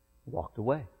 walked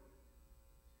away.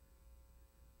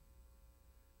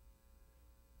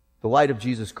 The light of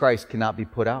Jesus Christ cannot be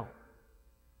put out.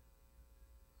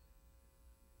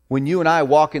 When you and I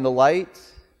walk in the light,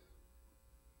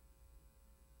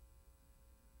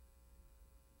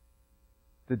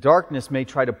 the darkness may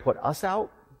try to put us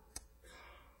out,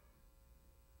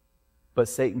 but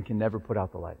Satan can never put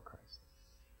out the light of Christ.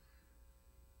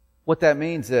 What that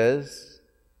means is,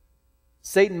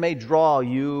 Satan may draw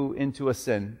you into a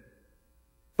sin,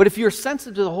 but if you're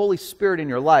sensitive to the Holy Spirit in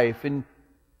your life, and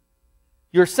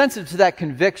you're sensitive to that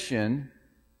conviction,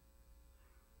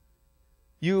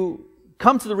 you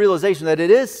come to the realization that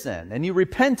it is sin, and you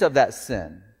repent of that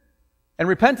sin. And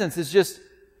repentance is just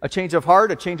a change of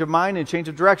heart, a change of mind, and a change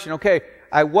of direction. Okay,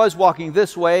 I was walking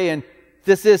this way, and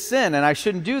this is sin, and I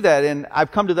shouldn't do that, and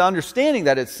I've come to the understanding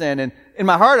that it's sin, and in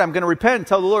my heart I'm going to repent and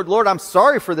tell the Lord, Lord, I'm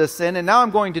sorry for this sin, and now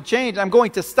I'm going to change. I'm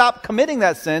going to stop committing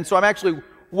that sin, so I'm actually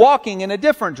walking in a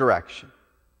different direction.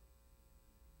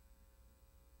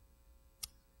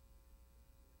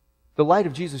 The light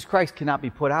of Jesus Christ cannot be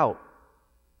put out.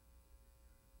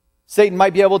 Satan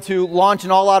might be able to launch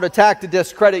an all-out attack to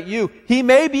discredit you. He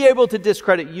may be able to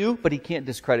discredit you, but he can't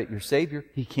discredit your Savior.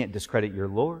 He can't discredit your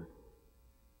Lord.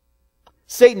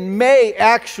 Satan may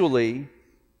actually,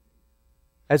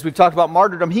 as we've talked about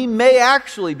martyrdom, he may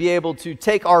actually be able to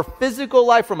take our physical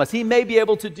life from us. He may be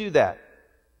able to do that.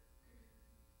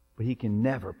 But he can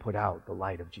never put out the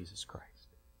light of Jesus Christ.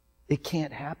 It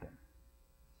can't happen.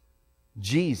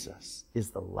 Jesus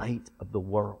is the light of the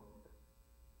world.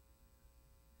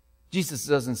 Jesus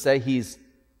doesn't say he's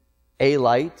a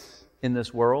light in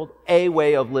this world, a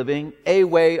way of living, a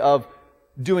way of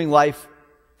doing life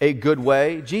a good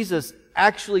way. Jesus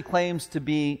actually claims to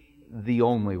be the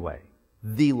only way,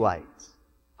 the light.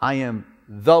 I am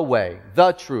the way,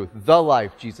 the truth, the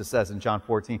life, Jesus says in John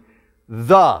 14.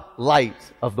 The light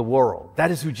of the world.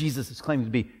 That is who Jesus is claiming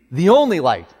to be. The only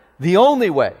light, the only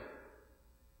way.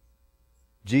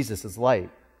 Jesus' light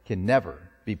can never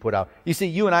be put out. You see,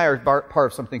 you and I are part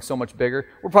of something so much bigger.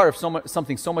 We're part of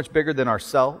something so much bigger than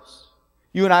ourselves.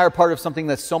 You and I are part of something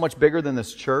that's so much bigger than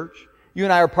this church. You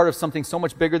and I are part of something so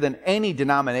much bigger than any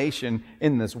denomination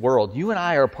in this world. You and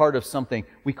I are part of something,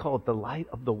 we call it the light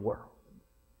of the world.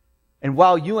 And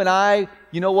while you and I,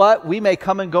 you know what, we may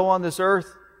come and go on this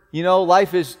earth. You know,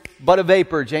 life is but a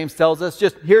vapor, James tells us,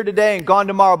 just here today and gone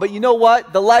tomorrow. But you know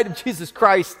what? The light of Jesus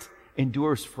Christ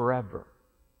endures forever.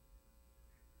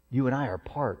 You and I are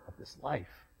part of this life,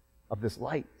 of this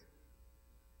light.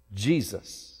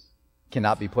 Jesus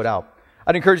cannot be put out.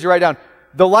 I'd encourage you to write down,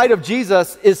 the light of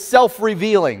Jesus is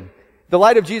self-revealing. The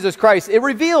light of Jesus Christ, it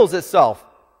reveals itself.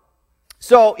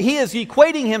 So he is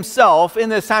equating himself in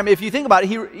this time. If you think about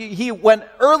it, he went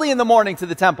early in the morning to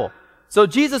the temple. So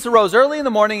Jesus arose early in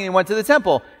the morning and he went to the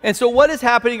temple. And so what is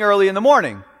happening early in the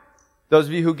morning? Those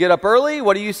of you who get up early,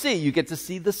 what do you see? You get to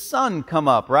see the sun come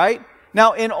up, right?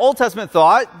 Now, in Old Testament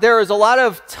thought, there is a lot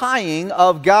of tying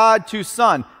of God to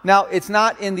sun. Now, it's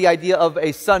not in the idea of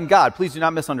a sun God. Please do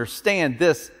not misunderstand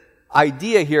this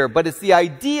idea here, but it's the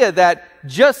idea that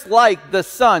just like the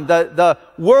sun, the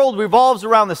world revolves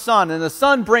around the sun, and the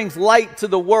sun brings light to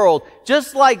the world,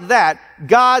 just like that,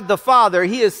 God the Father,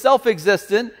 he is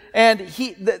self-existent, and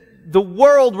the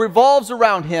world revolves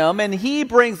around him, and he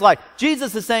brings light.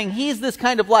 Jesus is saying he's this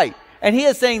kind of light, and he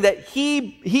is saying that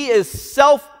he is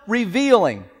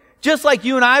self-revealing. Just like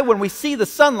you and I, when we see the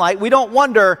sunlight, we don't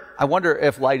wonder, I wonder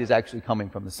if light is actually coming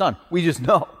from the sun. We just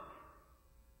know.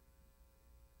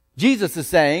 Jesus is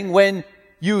saying when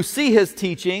you see his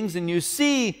teachings and you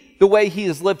see the way he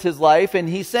has lived his life, and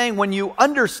he's saying when you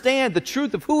understand the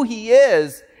truth of who he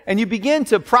is and you begin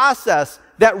to process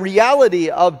that reality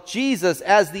of Jesus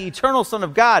as the eternal Son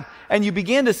of God, and you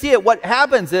begin to see it, what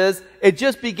happens is it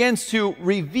just begins to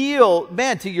reveal,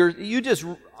 man, you just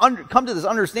come to this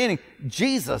understanding,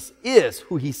 Jesus is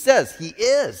who he says he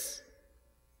is.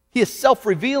 He is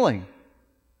self-revealing.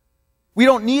 We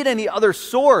don't need any other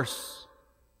source,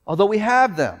 although we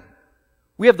have them.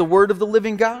 We have the Word of the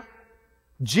living God.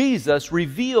 Jesus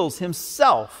reveals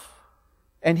himself.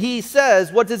 And he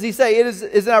says, what does he say? Is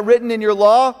it not written in your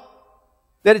law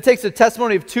that it takes the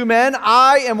testimony of two men?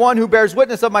 I am one who bears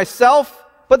witness of myself,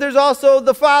 but there's also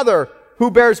the Father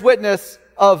who bears witness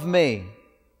of me.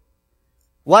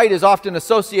 Light is often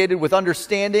associated with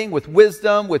understanding, with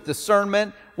wisdom, with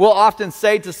discernment. We'll often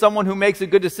say to someone who makes a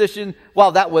good decision,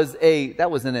 well, that was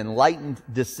an enlightened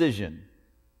decision.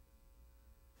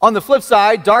 On the flip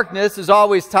side, darkness is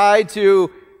always tied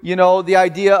to the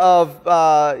idea of,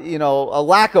 a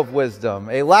lack of wisdom,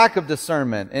 a lack of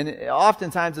discernment. And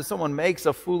oftentimes if someone makes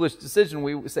a foolish decision,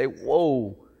 we say,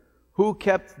 whoa, who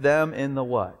kept them in the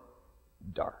what?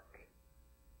 Dark.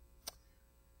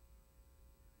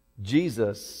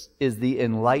 Jesus is the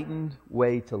enlightened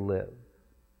way to live.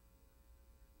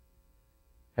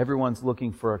 Everyone's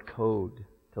looking for a code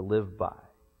to live by.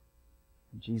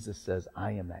 And Jesus says,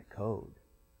 I am that code.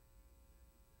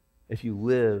 If you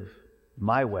live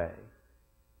my way,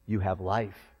 you have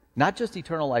life. Not just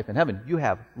eternal life in heaven, you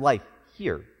have life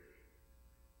here.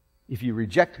 If you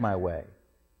reject my way,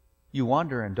 you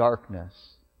wander in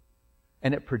darkness,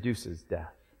 and it produces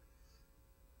death.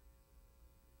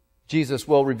 Jesus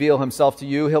will reveal himself to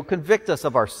you. He'll convict us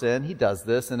of our sin. He does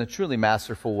this in a truly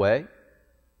masterful way.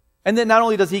 And then not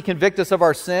only does he convict us of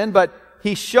our sin, but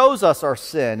he shows us our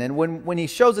sin. And when he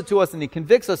shows it to us and he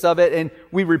convicts us of it and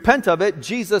we repent of it,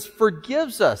 Jesus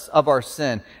forgives us of our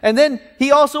sin. And then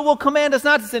he also will command us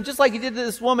not to sin. Just like he did to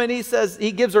this woman, he says,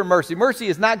 he gives her mercy. Mercy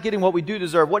is not getting what we do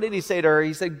deserve. What did he say to her?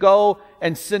 He said, go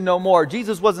and sin no more.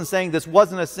 Jesus wasn't saying this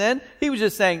wasn't a sin. He was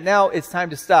just saying, now it's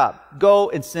time to stop. Go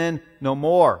and sin no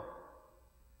more.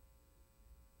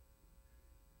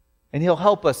 And he'll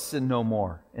help us sin no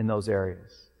more in those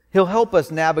areas. He'll help us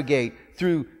navigate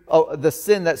through the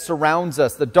sin that surrounds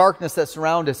us, the darkness that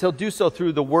surrounds us. He'll do so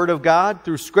through the Word of God,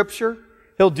 through Scripture.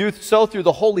 He'll do so through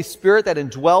the Holy Spirit that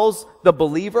indwells the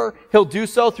believer. He'll do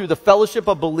so through the fellowship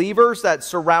of believers that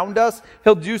surround us.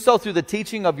 He'll do so through the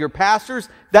teaching of your pastors.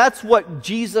 That's what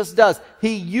Jesus does.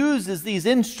 He uses these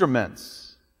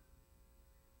instruments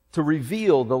to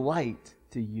reveal the light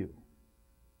to you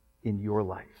in your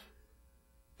life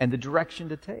and the direction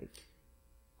to take.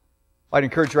 I'd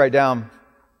encourage you to write down,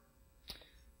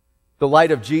 the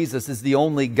light of Jesus is the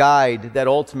only guide that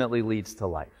ultimately leads to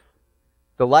life.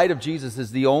 The light of Jesus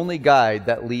is the only guide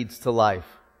that leads to life.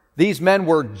 These men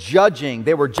were judging,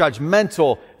 they were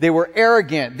judgmental, they were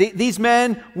arrogant. These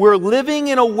men were living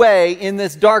in a way in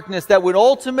this darkness that would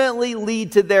ultimately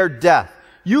lead to their death.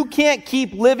 You can't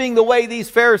keep living the way these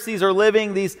Pharisees are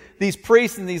living, these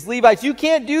priests and these Levites. You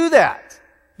can't do that.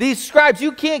 These scribes,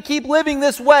 you can't keep living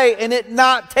this way and it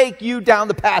not take you down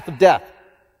the path of death.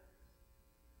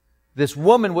 This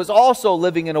woman was also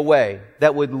living in a way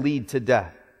that would lead to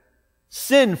death.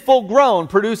 Sin, full grown,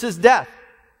 produces death.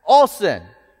 All sin.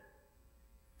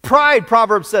 Pride,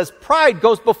 Proverbs says, pride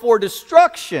goes before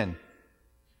destruction.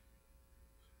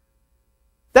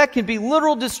 That can be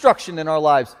literal destruction in our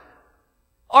lives.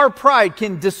 Our pride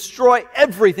can destroy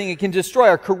everything. It can destroy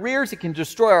our careers. It can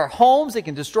destroy our homes. It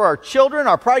can destroy our children.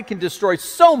 Our pride can destroy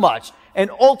so much. And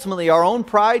ultimately, our own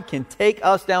pride can take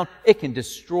us down. It can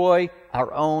destroy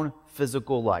our own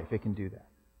physical life. It can do that.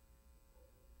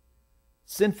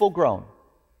 Sinful grown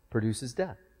produces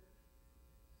death.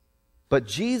 But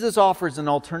Jesus offers an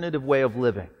alternative way of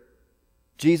living.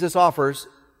 Jesus offers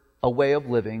a way of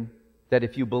living that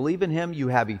if you believe in Him, you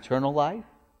have eternal life.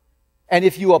 And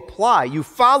if you apply, you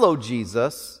follow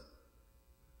Jesus,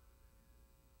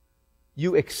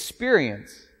 you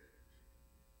experience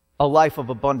a life of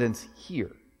abundance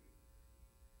here.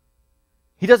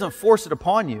 He doesn't force it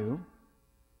upon you.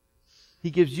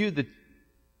 He gives you the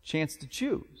chance to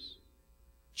choose.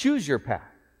 Choose your path.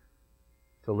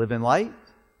 To live in light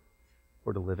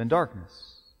or to live in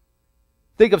darkness.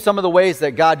 Think of some of the ways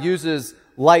that God uses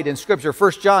light in Scripture.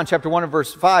 1 John chapter 1 and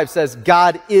verse 5 says,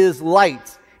 God is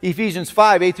light. Ephesians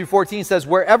 5, 8 through 14 says,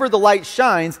 wherever the light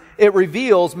shines, it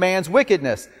reveals man's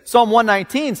wickedness. Psalm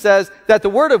 119 says that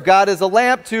the Word of God is a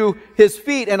lamp to His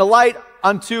feet and a light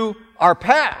unto our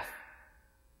path.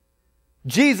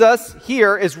 Jesus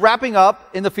here is wrapping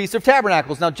up in the Feast of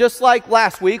Tabernacles. Now, just like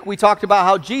last week, we talked about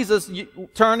how Jesus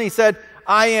turned, He said,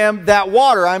 I am that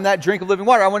water. I'm that drink of living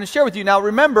water. I want to share with you. Now,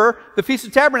 remember, the Feast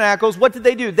of Tabernacles, what did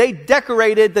they do? They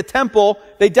decorated the temple.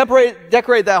 They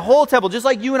decorated that whole temple, just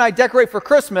like you and I decorate for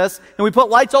Christmas, and we put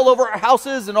lights all over our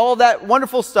houses and all that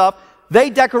wonderful stuff. They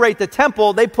decorate the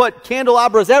temple. They put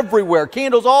candelabras everywhere,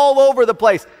 candles all over the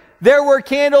place. There were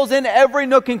candles in every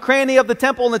nook and cranny of the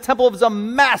temple, and the temple was a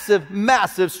massive,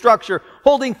 massive structure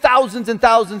holding thousands and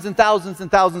thousands and thousands and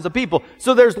thousands of people.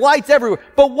 So there's lights everywhere.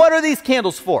 But what are these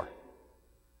candles for?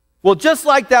 Well, just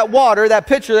like that water, that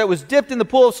pitcher that was dipped in the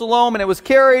pool of Siloam and it was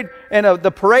carried and the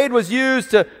parade was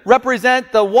used to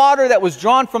represent the water that was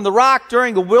drawn from the rock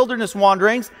during the wilderness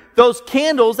wanderings, those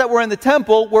candles that were in the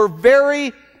temple were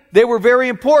very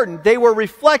important. They were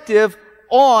reflective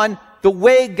on the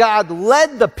way God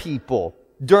led the people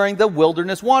during the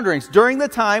wilderness wanderings, during the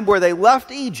time where they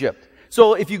left Egypt.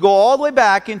 So if you go all the way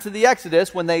back into the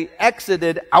Exodus, when they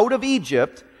exited out of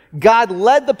Egypt, God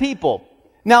led the people.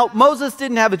 Now, Moses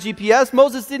didn't have a GPS.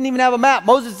 Moses didn't even have a map.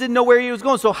 Moses didn't know where he was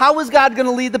going. So how was God going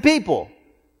to lead the people?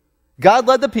 God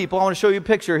led the people. I want to show you a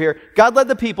picture here. God led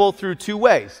the people through two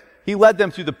ways. He led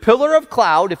them through the pillar of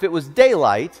cloud if it was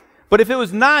daylight. But if it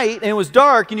was night and it was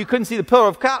dark and you couldn't see the pillar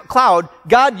of cloud,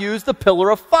 God used the pillar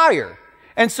of fire.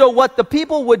 And so what the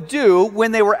people would do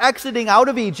when they were exiting out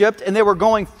of Egypt and they were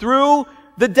going through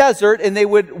the desert, and they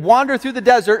would wander through the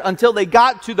desert until they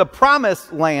got to the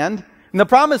promised land. And the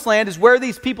promised land is where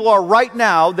these people are right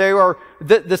now. They are,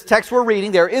 this text we're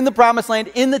reading, they're in the promised land,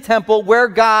 in the temple where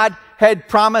God had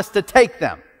promised to take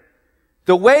them.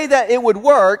 The way that it would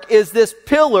work is this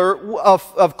pillar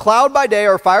of cloud by day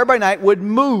or fire by night would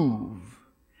move.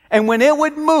 And when it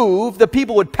would move, the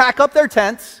people would pack up their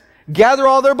tents, gather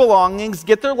all their belongings,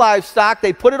 get their livestock,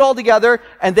 they'd put it all together,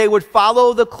 and they would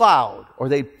follow the cloud, or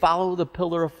they'd follow the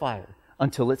pillar of fire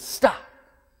until it stopped.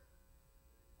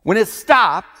 When it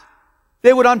stopped,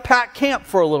 they would unpack camp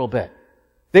for a little bit.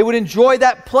 They would enjoy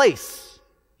that place.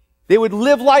 They would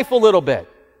live life a little bit.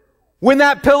 When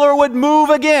that pillar would move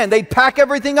again, they'd pack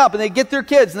everything up and they'd get their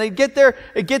kids and they'd get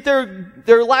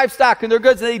their livestock and their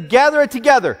goods and they'd gather it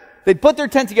together. They'd put their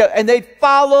tent together and they'd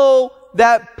follow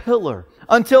that pillar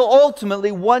until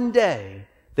ultimately one day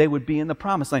they would be in the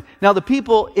promised land. Now the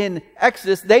people in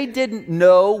Exodus, they didn't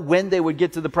know when they would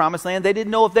get to the promised land. They didn't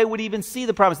know if they would even see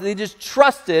the promised land. They just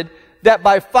trusted that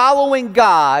by following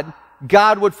God,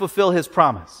 God would fulfill His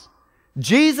promise.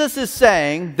 Jesus is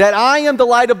saying that I am the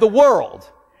light of the world.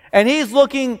 And He's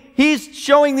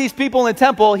showing these people in the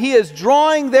temple, He is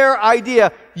drawing their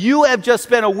idea. You have just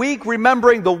spent a week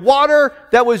remembering the water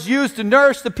that was used to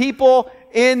nourish the people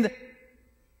in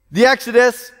the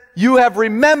Exodus. You have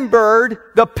remembered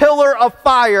the pillar of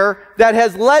fire that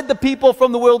has led the people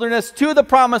from the wilderness to the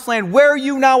promised land. Where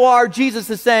you now are, Jesus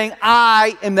is saying,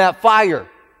 I am that fire.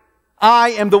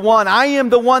 I am the one. I am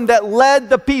the one that led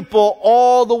the people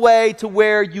all the way to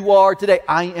where you are today.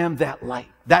 I am that light.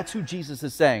 That's who Jesus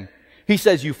is saying. He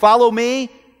says, you follow me,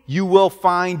 you will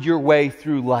find your way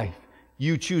through life.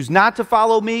 You choose not to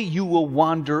follow me, you will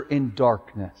wander in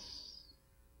darkness.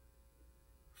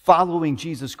 Following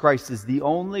Jesus Christ is the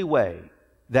only way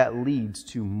that leads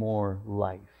to more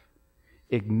life.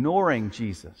 Ignoring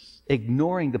Jesus,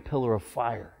 ignoring the pillar of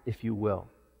fire, if you will,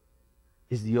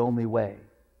 is the only way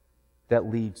that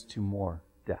leads to more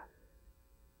death.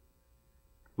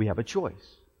 We have a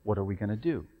choice. What are we going to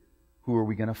do? Who are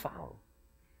we going to follow?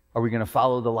 Are we going to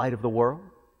follow the light of the world?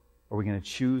 Or are we going to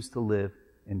choose to live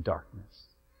in darkness?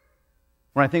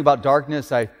 When I think about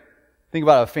darkness, I think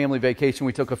about a family vacation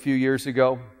we took a few years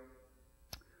ago.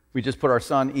 We just put our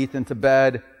son Ethan to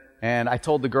bed, and I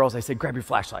told the girls, I said, grab your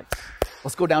flashlights.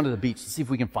 Let's go down to the beach and see if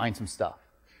we can find some stuff.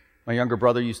 My younger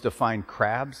brother used to find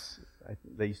crabs.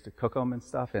 They used to cook them and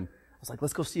stuff, and I was like,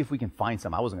 let's go see if we can find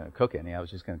some. I wasn't going to cook any. I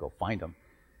was just going to go find them.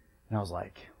 And I was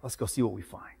like, let's go see what we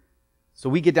find. So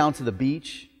we get down to the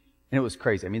beach, and it was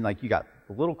crazy. I mean, like, you got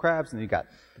the little crabs, and then you got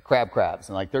the crabs,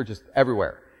 and, like, they're just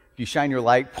everywhere. If you shine your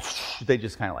light, they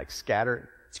just kind of, like, scatter.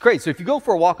 It's crazy. So if you go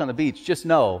for a walk on the beach, just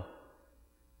know,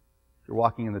 if you're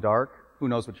walking in the dark, who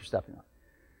knows what you're stepping on.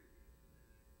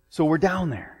 So we're down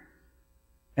there.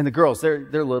 And the girls,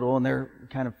 they're little, and they're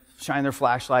kind of shine their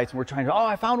flashlights, and we're trying to,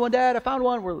 I found one, Dad, I found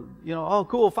one. We're, oh,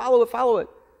 cool, follow it.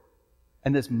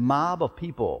 And this mob of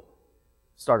people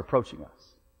start approaching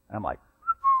us. And I'm like,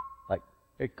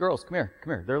 hey, girls, come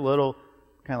here. They're little,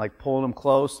 kind of like pulling them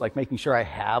close, like making sure I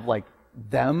have like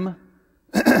them,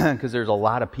 because there's a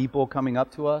lot of people coming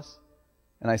up to us.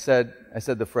 And I said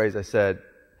the phrase,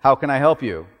 how can I help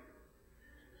you?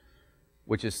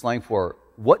 Which is slang for,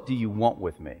 what do you want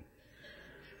with me?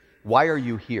 Why are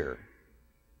you here?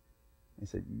 He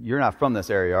said, you're not from this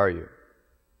area, are you?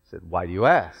 I said, why do you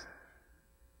ask?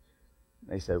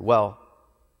 They said, well,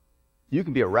 you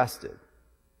can be arrested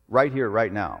right here,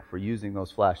 right now, for using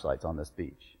those flashlights on this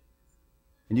beach.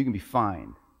 And you can be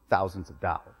fined thousands of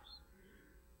dollars.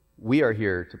 We are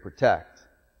here to protect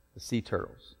the sea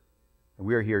turtles. And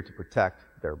we are here to protect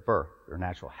their birth, their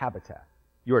natural habitat.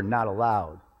 You are not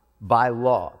allowed, by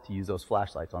law, to use those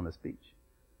flashlights on this beach.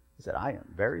 He said, I am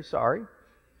very sorry.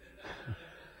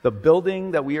 The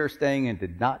building that we are staying in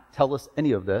did not tell us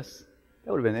any of this.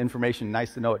 That would have been information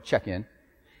nice to know at check-in.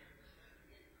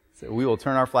 So we will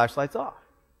turn our flashlights off.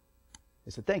 They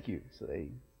said, thank you. So they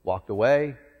walked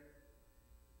away.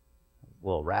 A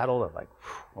little rattled. I'm like,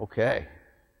 okay.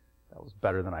 That was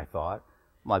better than I thought.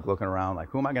 I'm like looking around like,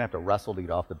 who am I going to have to wrestle to get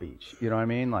off the beach? You know what I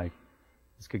mean? Like,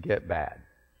 this could get bad.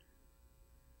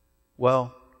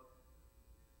 Well,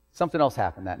 something else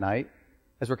happened that night.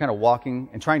 as we're kind of walking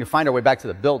and trying to find our way back to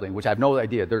the building, which I have no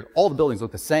idea. All the buildings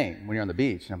look the same when you're on the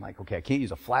beach. And I'm like, okay, I can't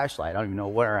use a flashlight. I don't even know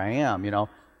where I am, you know.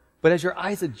 But as your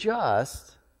eyes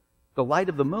adjust, the light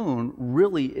of the moon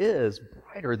really is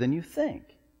brighter than you think.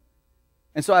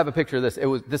 And so I have a picture of this.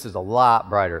 This is a lot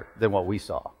brighter than what we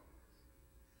saw.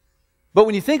 But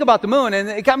when you think about the moon, and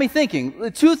it got me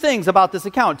thinking, two things about this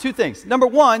account, two things. Number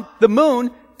one, the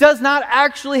moon does not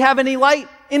actually have any light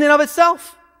in and of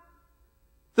itself.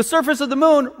 The surface of the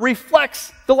moon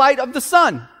reflects the light of the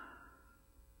sun.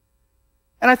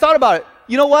 And I thought about it.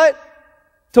 You know what?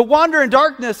 To wander in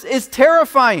darkness is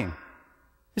terrifying.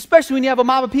 Especially when you have a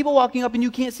mob of people walking up and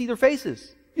you can't see their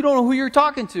faces. You don't know who you're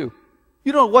talking to.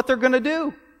 You don't know what they're going to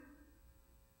do.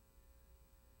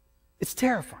 It's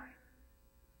terrifying.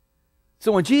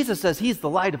 So when Jesus says He's the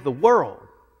light of the world,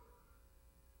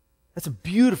 that's a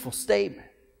beautiful statement.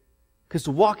 Because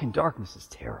to walk in darkness is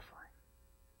terrifying.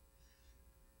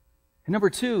 And number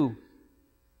two,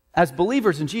 as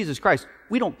believers in Jesus Christ,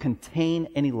 we don't contain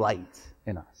any light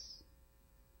in us.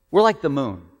 We're like the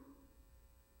moon.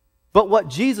 But what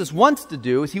Jesus wants to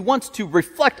do is He wants to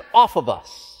reflect off of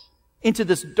us into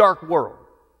this dark world.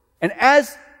 And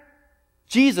as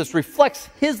Jesus reflects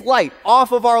His light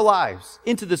off of our lives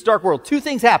into this dark world, two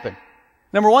things happen.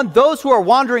 Number one, those who are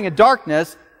wandering in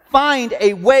darkness find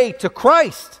a way to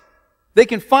Christ. They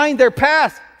can find their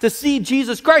path to see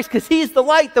Jesus Christ because He's the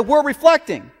light that we're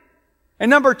reflecting. And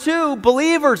number two,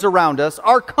 believers around us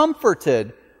are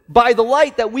comforted by the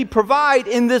light that we provide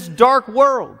in this dark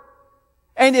world.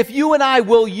 And if you and I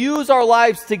will use our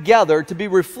lives together to be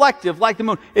reflective like the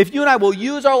moon, if you and I will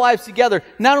use our lives together,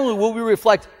 not only will we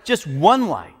reflect just one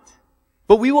light,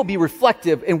 but we will be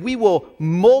reflective and we will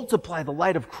multiply the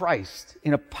light of Christ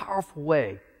in a powerful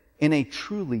way in a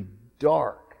truly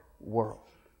dark world.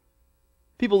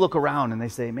 People look around and they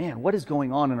say, man, what is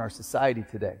going on in our society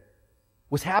today?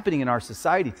 What's happening in our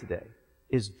society today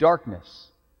is darkness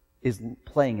is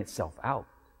playing itself out.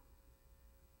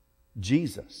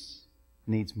 Jesus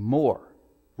needs more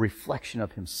reflection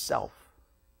of Himself.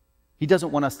 He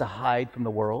doesn't want us to hide from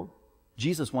the world.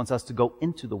 Jesus wants us to go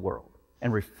into the world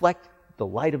and reflect the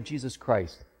light of Jesus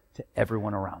Christ to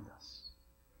everyone around us.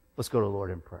 Let's go to the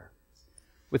Lord in prayer.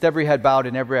 With every head bowed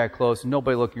and every eye closed and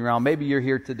nobody looking around, maybe you're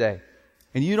here today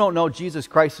and you don't know Jesus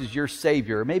Christ is your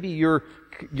Savior. Maybe you're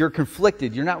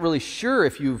conflicted. You're not really sure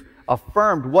if you've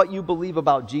affirmed what you believe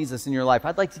about Jesus in your life.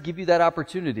 I'd like to give you that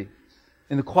opportunity.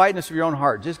 In the quietness of your own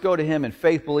heart, just go to Him in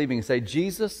faith believing and say,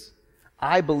 Jesus,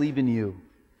 I believe in You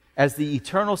as the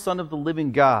eternal Son of the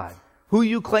living God, who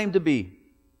You claim to be,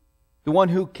 the one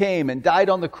who came and died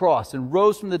on the cross and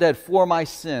rose from the dead for my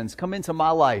sins. Come into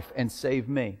my life and save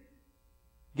me.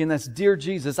 Again, that's, dear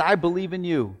Jesus, I believe in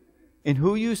You, in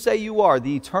who You say You are,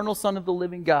 the eternal Son of the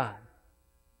living God,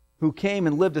 who came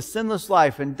and lived a sinless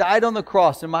life and died on the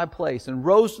cross in my place and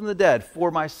rose from the dead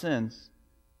for my sins.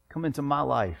 Come into my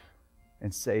life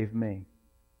and save me.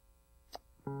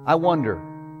 I wonder,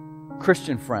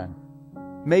 Christian friend,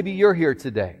 maybe you're here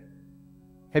today.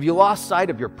 Have you lost sight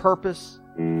of your purpose?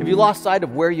 Have you lost sight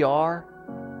of where you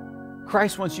are?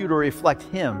 Christ wants you to reflect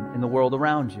Him in the world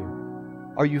around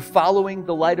you. Are you following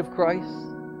the light of Christ?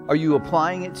 Are you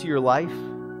applying it to your life?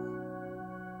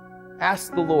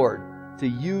 Ask the Lord to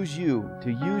use you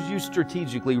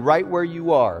strategically right where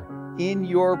you are in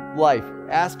your life.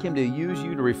 Ask Him to use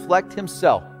you to reflect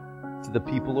Himself to the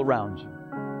people around you.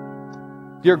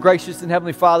 Dear gracious and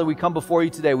heavenly Father, we come before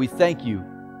You today. We thank You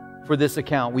for this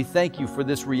account. We thank You for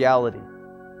this reality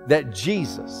that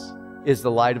Jesus is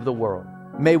the light of the world.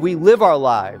 May we live our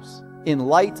lives in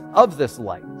light of this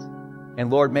light. And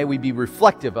Lord, may we be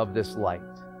reflective of this light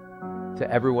to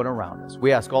everyone around us.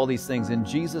 We ask all these things in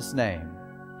Jesus' name.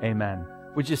 Amen.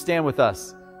 Would you stand with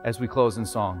us as we close in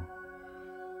song?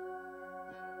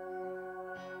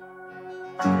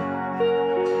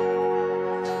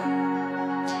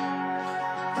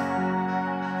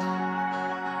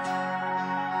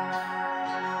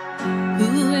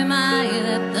 Who am I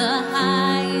that the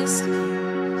highest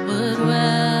would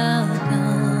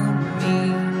welcome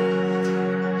me?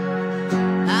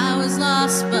 I was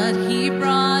lost, but He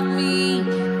brought me.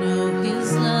 Know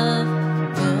His love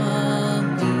for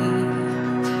me.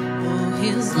 Oh,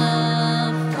 His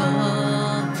love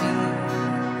for me.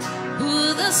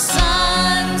 Who the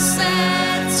sun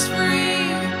sets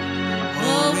free,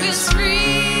 oh, is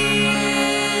free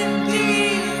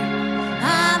indeed.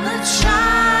 I'm a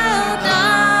child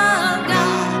of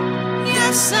God.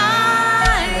 Yes, I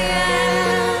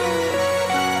am.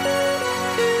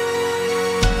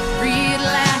 Free at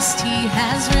last, He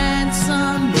has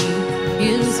ransomed me.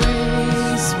 His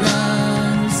grace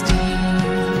runs deep.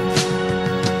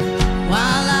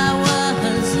 While I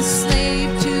was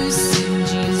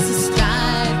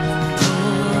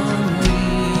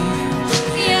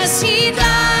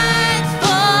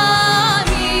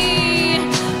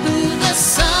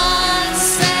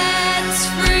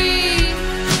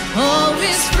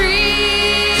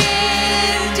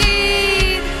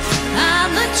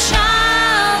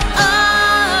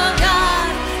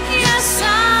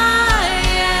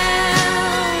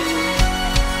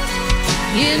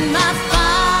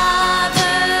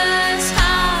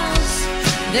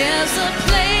There's a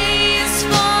place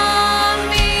for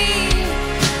me.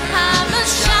 I'm a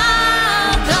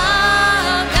child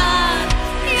of God.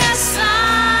 Yes,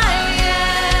 I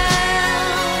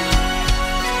am.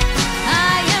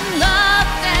 I am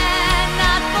loved and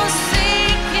not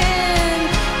forsaken.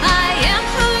 I am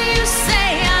who you say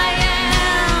I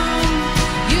am.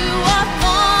 You are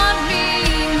for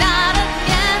me, not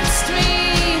against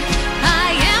me. I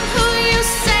am who you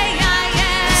say I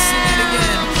am. Sing it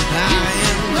again. I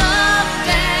am Loved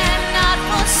and not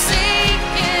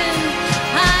forsaken.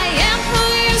 I am who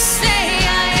you say I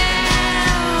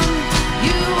am.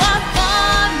 You are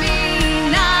for me,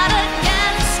 not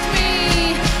against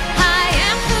me. I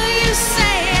am who you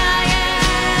say I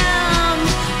am.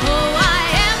 Oh, I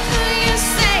am who you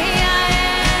say I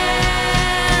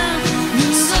am. Who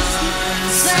the Son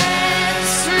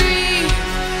sets free,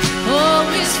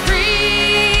 oh, is free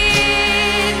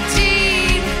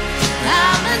indeed.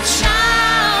 I'm a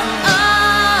child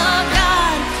of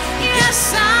God.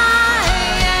 Yes, I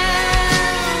am.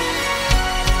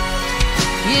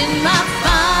 In my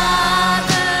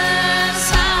Father's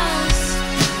house,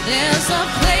 there's a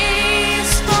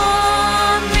place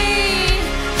for me.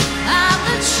 I'm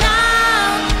a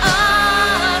child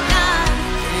of God.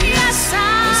 Yes, I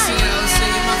Sing it, am.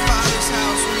 sing in my Father's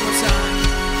house one more time.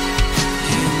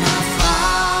 In my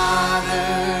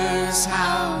Father's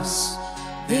house,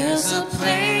 There's a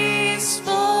place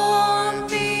for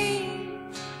me.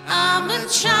 I'm a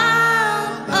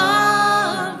child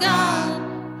of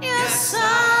God. Yes,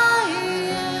 I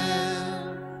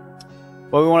am.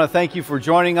 Well, we want to thank you for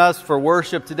joining us for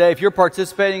worship today. If you're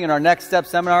participating in our Next Step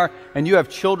seminar and you have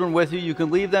children with you, you can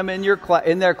leave them in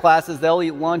their classes. They'll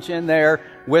eat lunch in there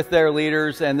with their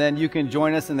leaders, and then you can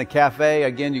join us in the cafe.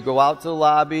 Again, you go out to the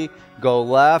lobby, go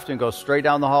left, and go straight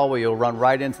down the hallway. You'll run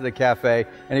right into the cafe.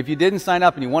 And if you didn't sign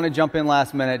up and you want to jump in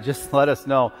last minute, just let us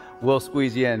know. We'll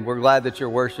squeeze you in. We're glad that you're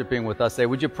worshiping with us today.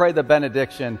 Would you pray the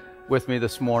benediction with me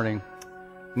this morning?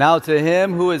 Now to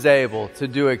him who is able to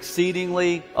do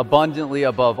exceedingly abundantly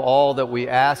above all that we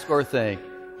ask or think,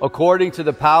 according to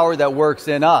the power that works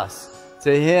in us,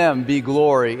 to him be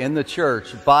glory in the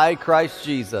church by Christ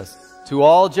Jesus to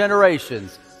all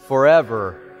generations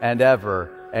forever and ever.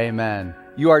 Amen.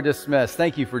 You are dismissed.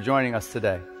 Thank you for joining us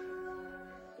today.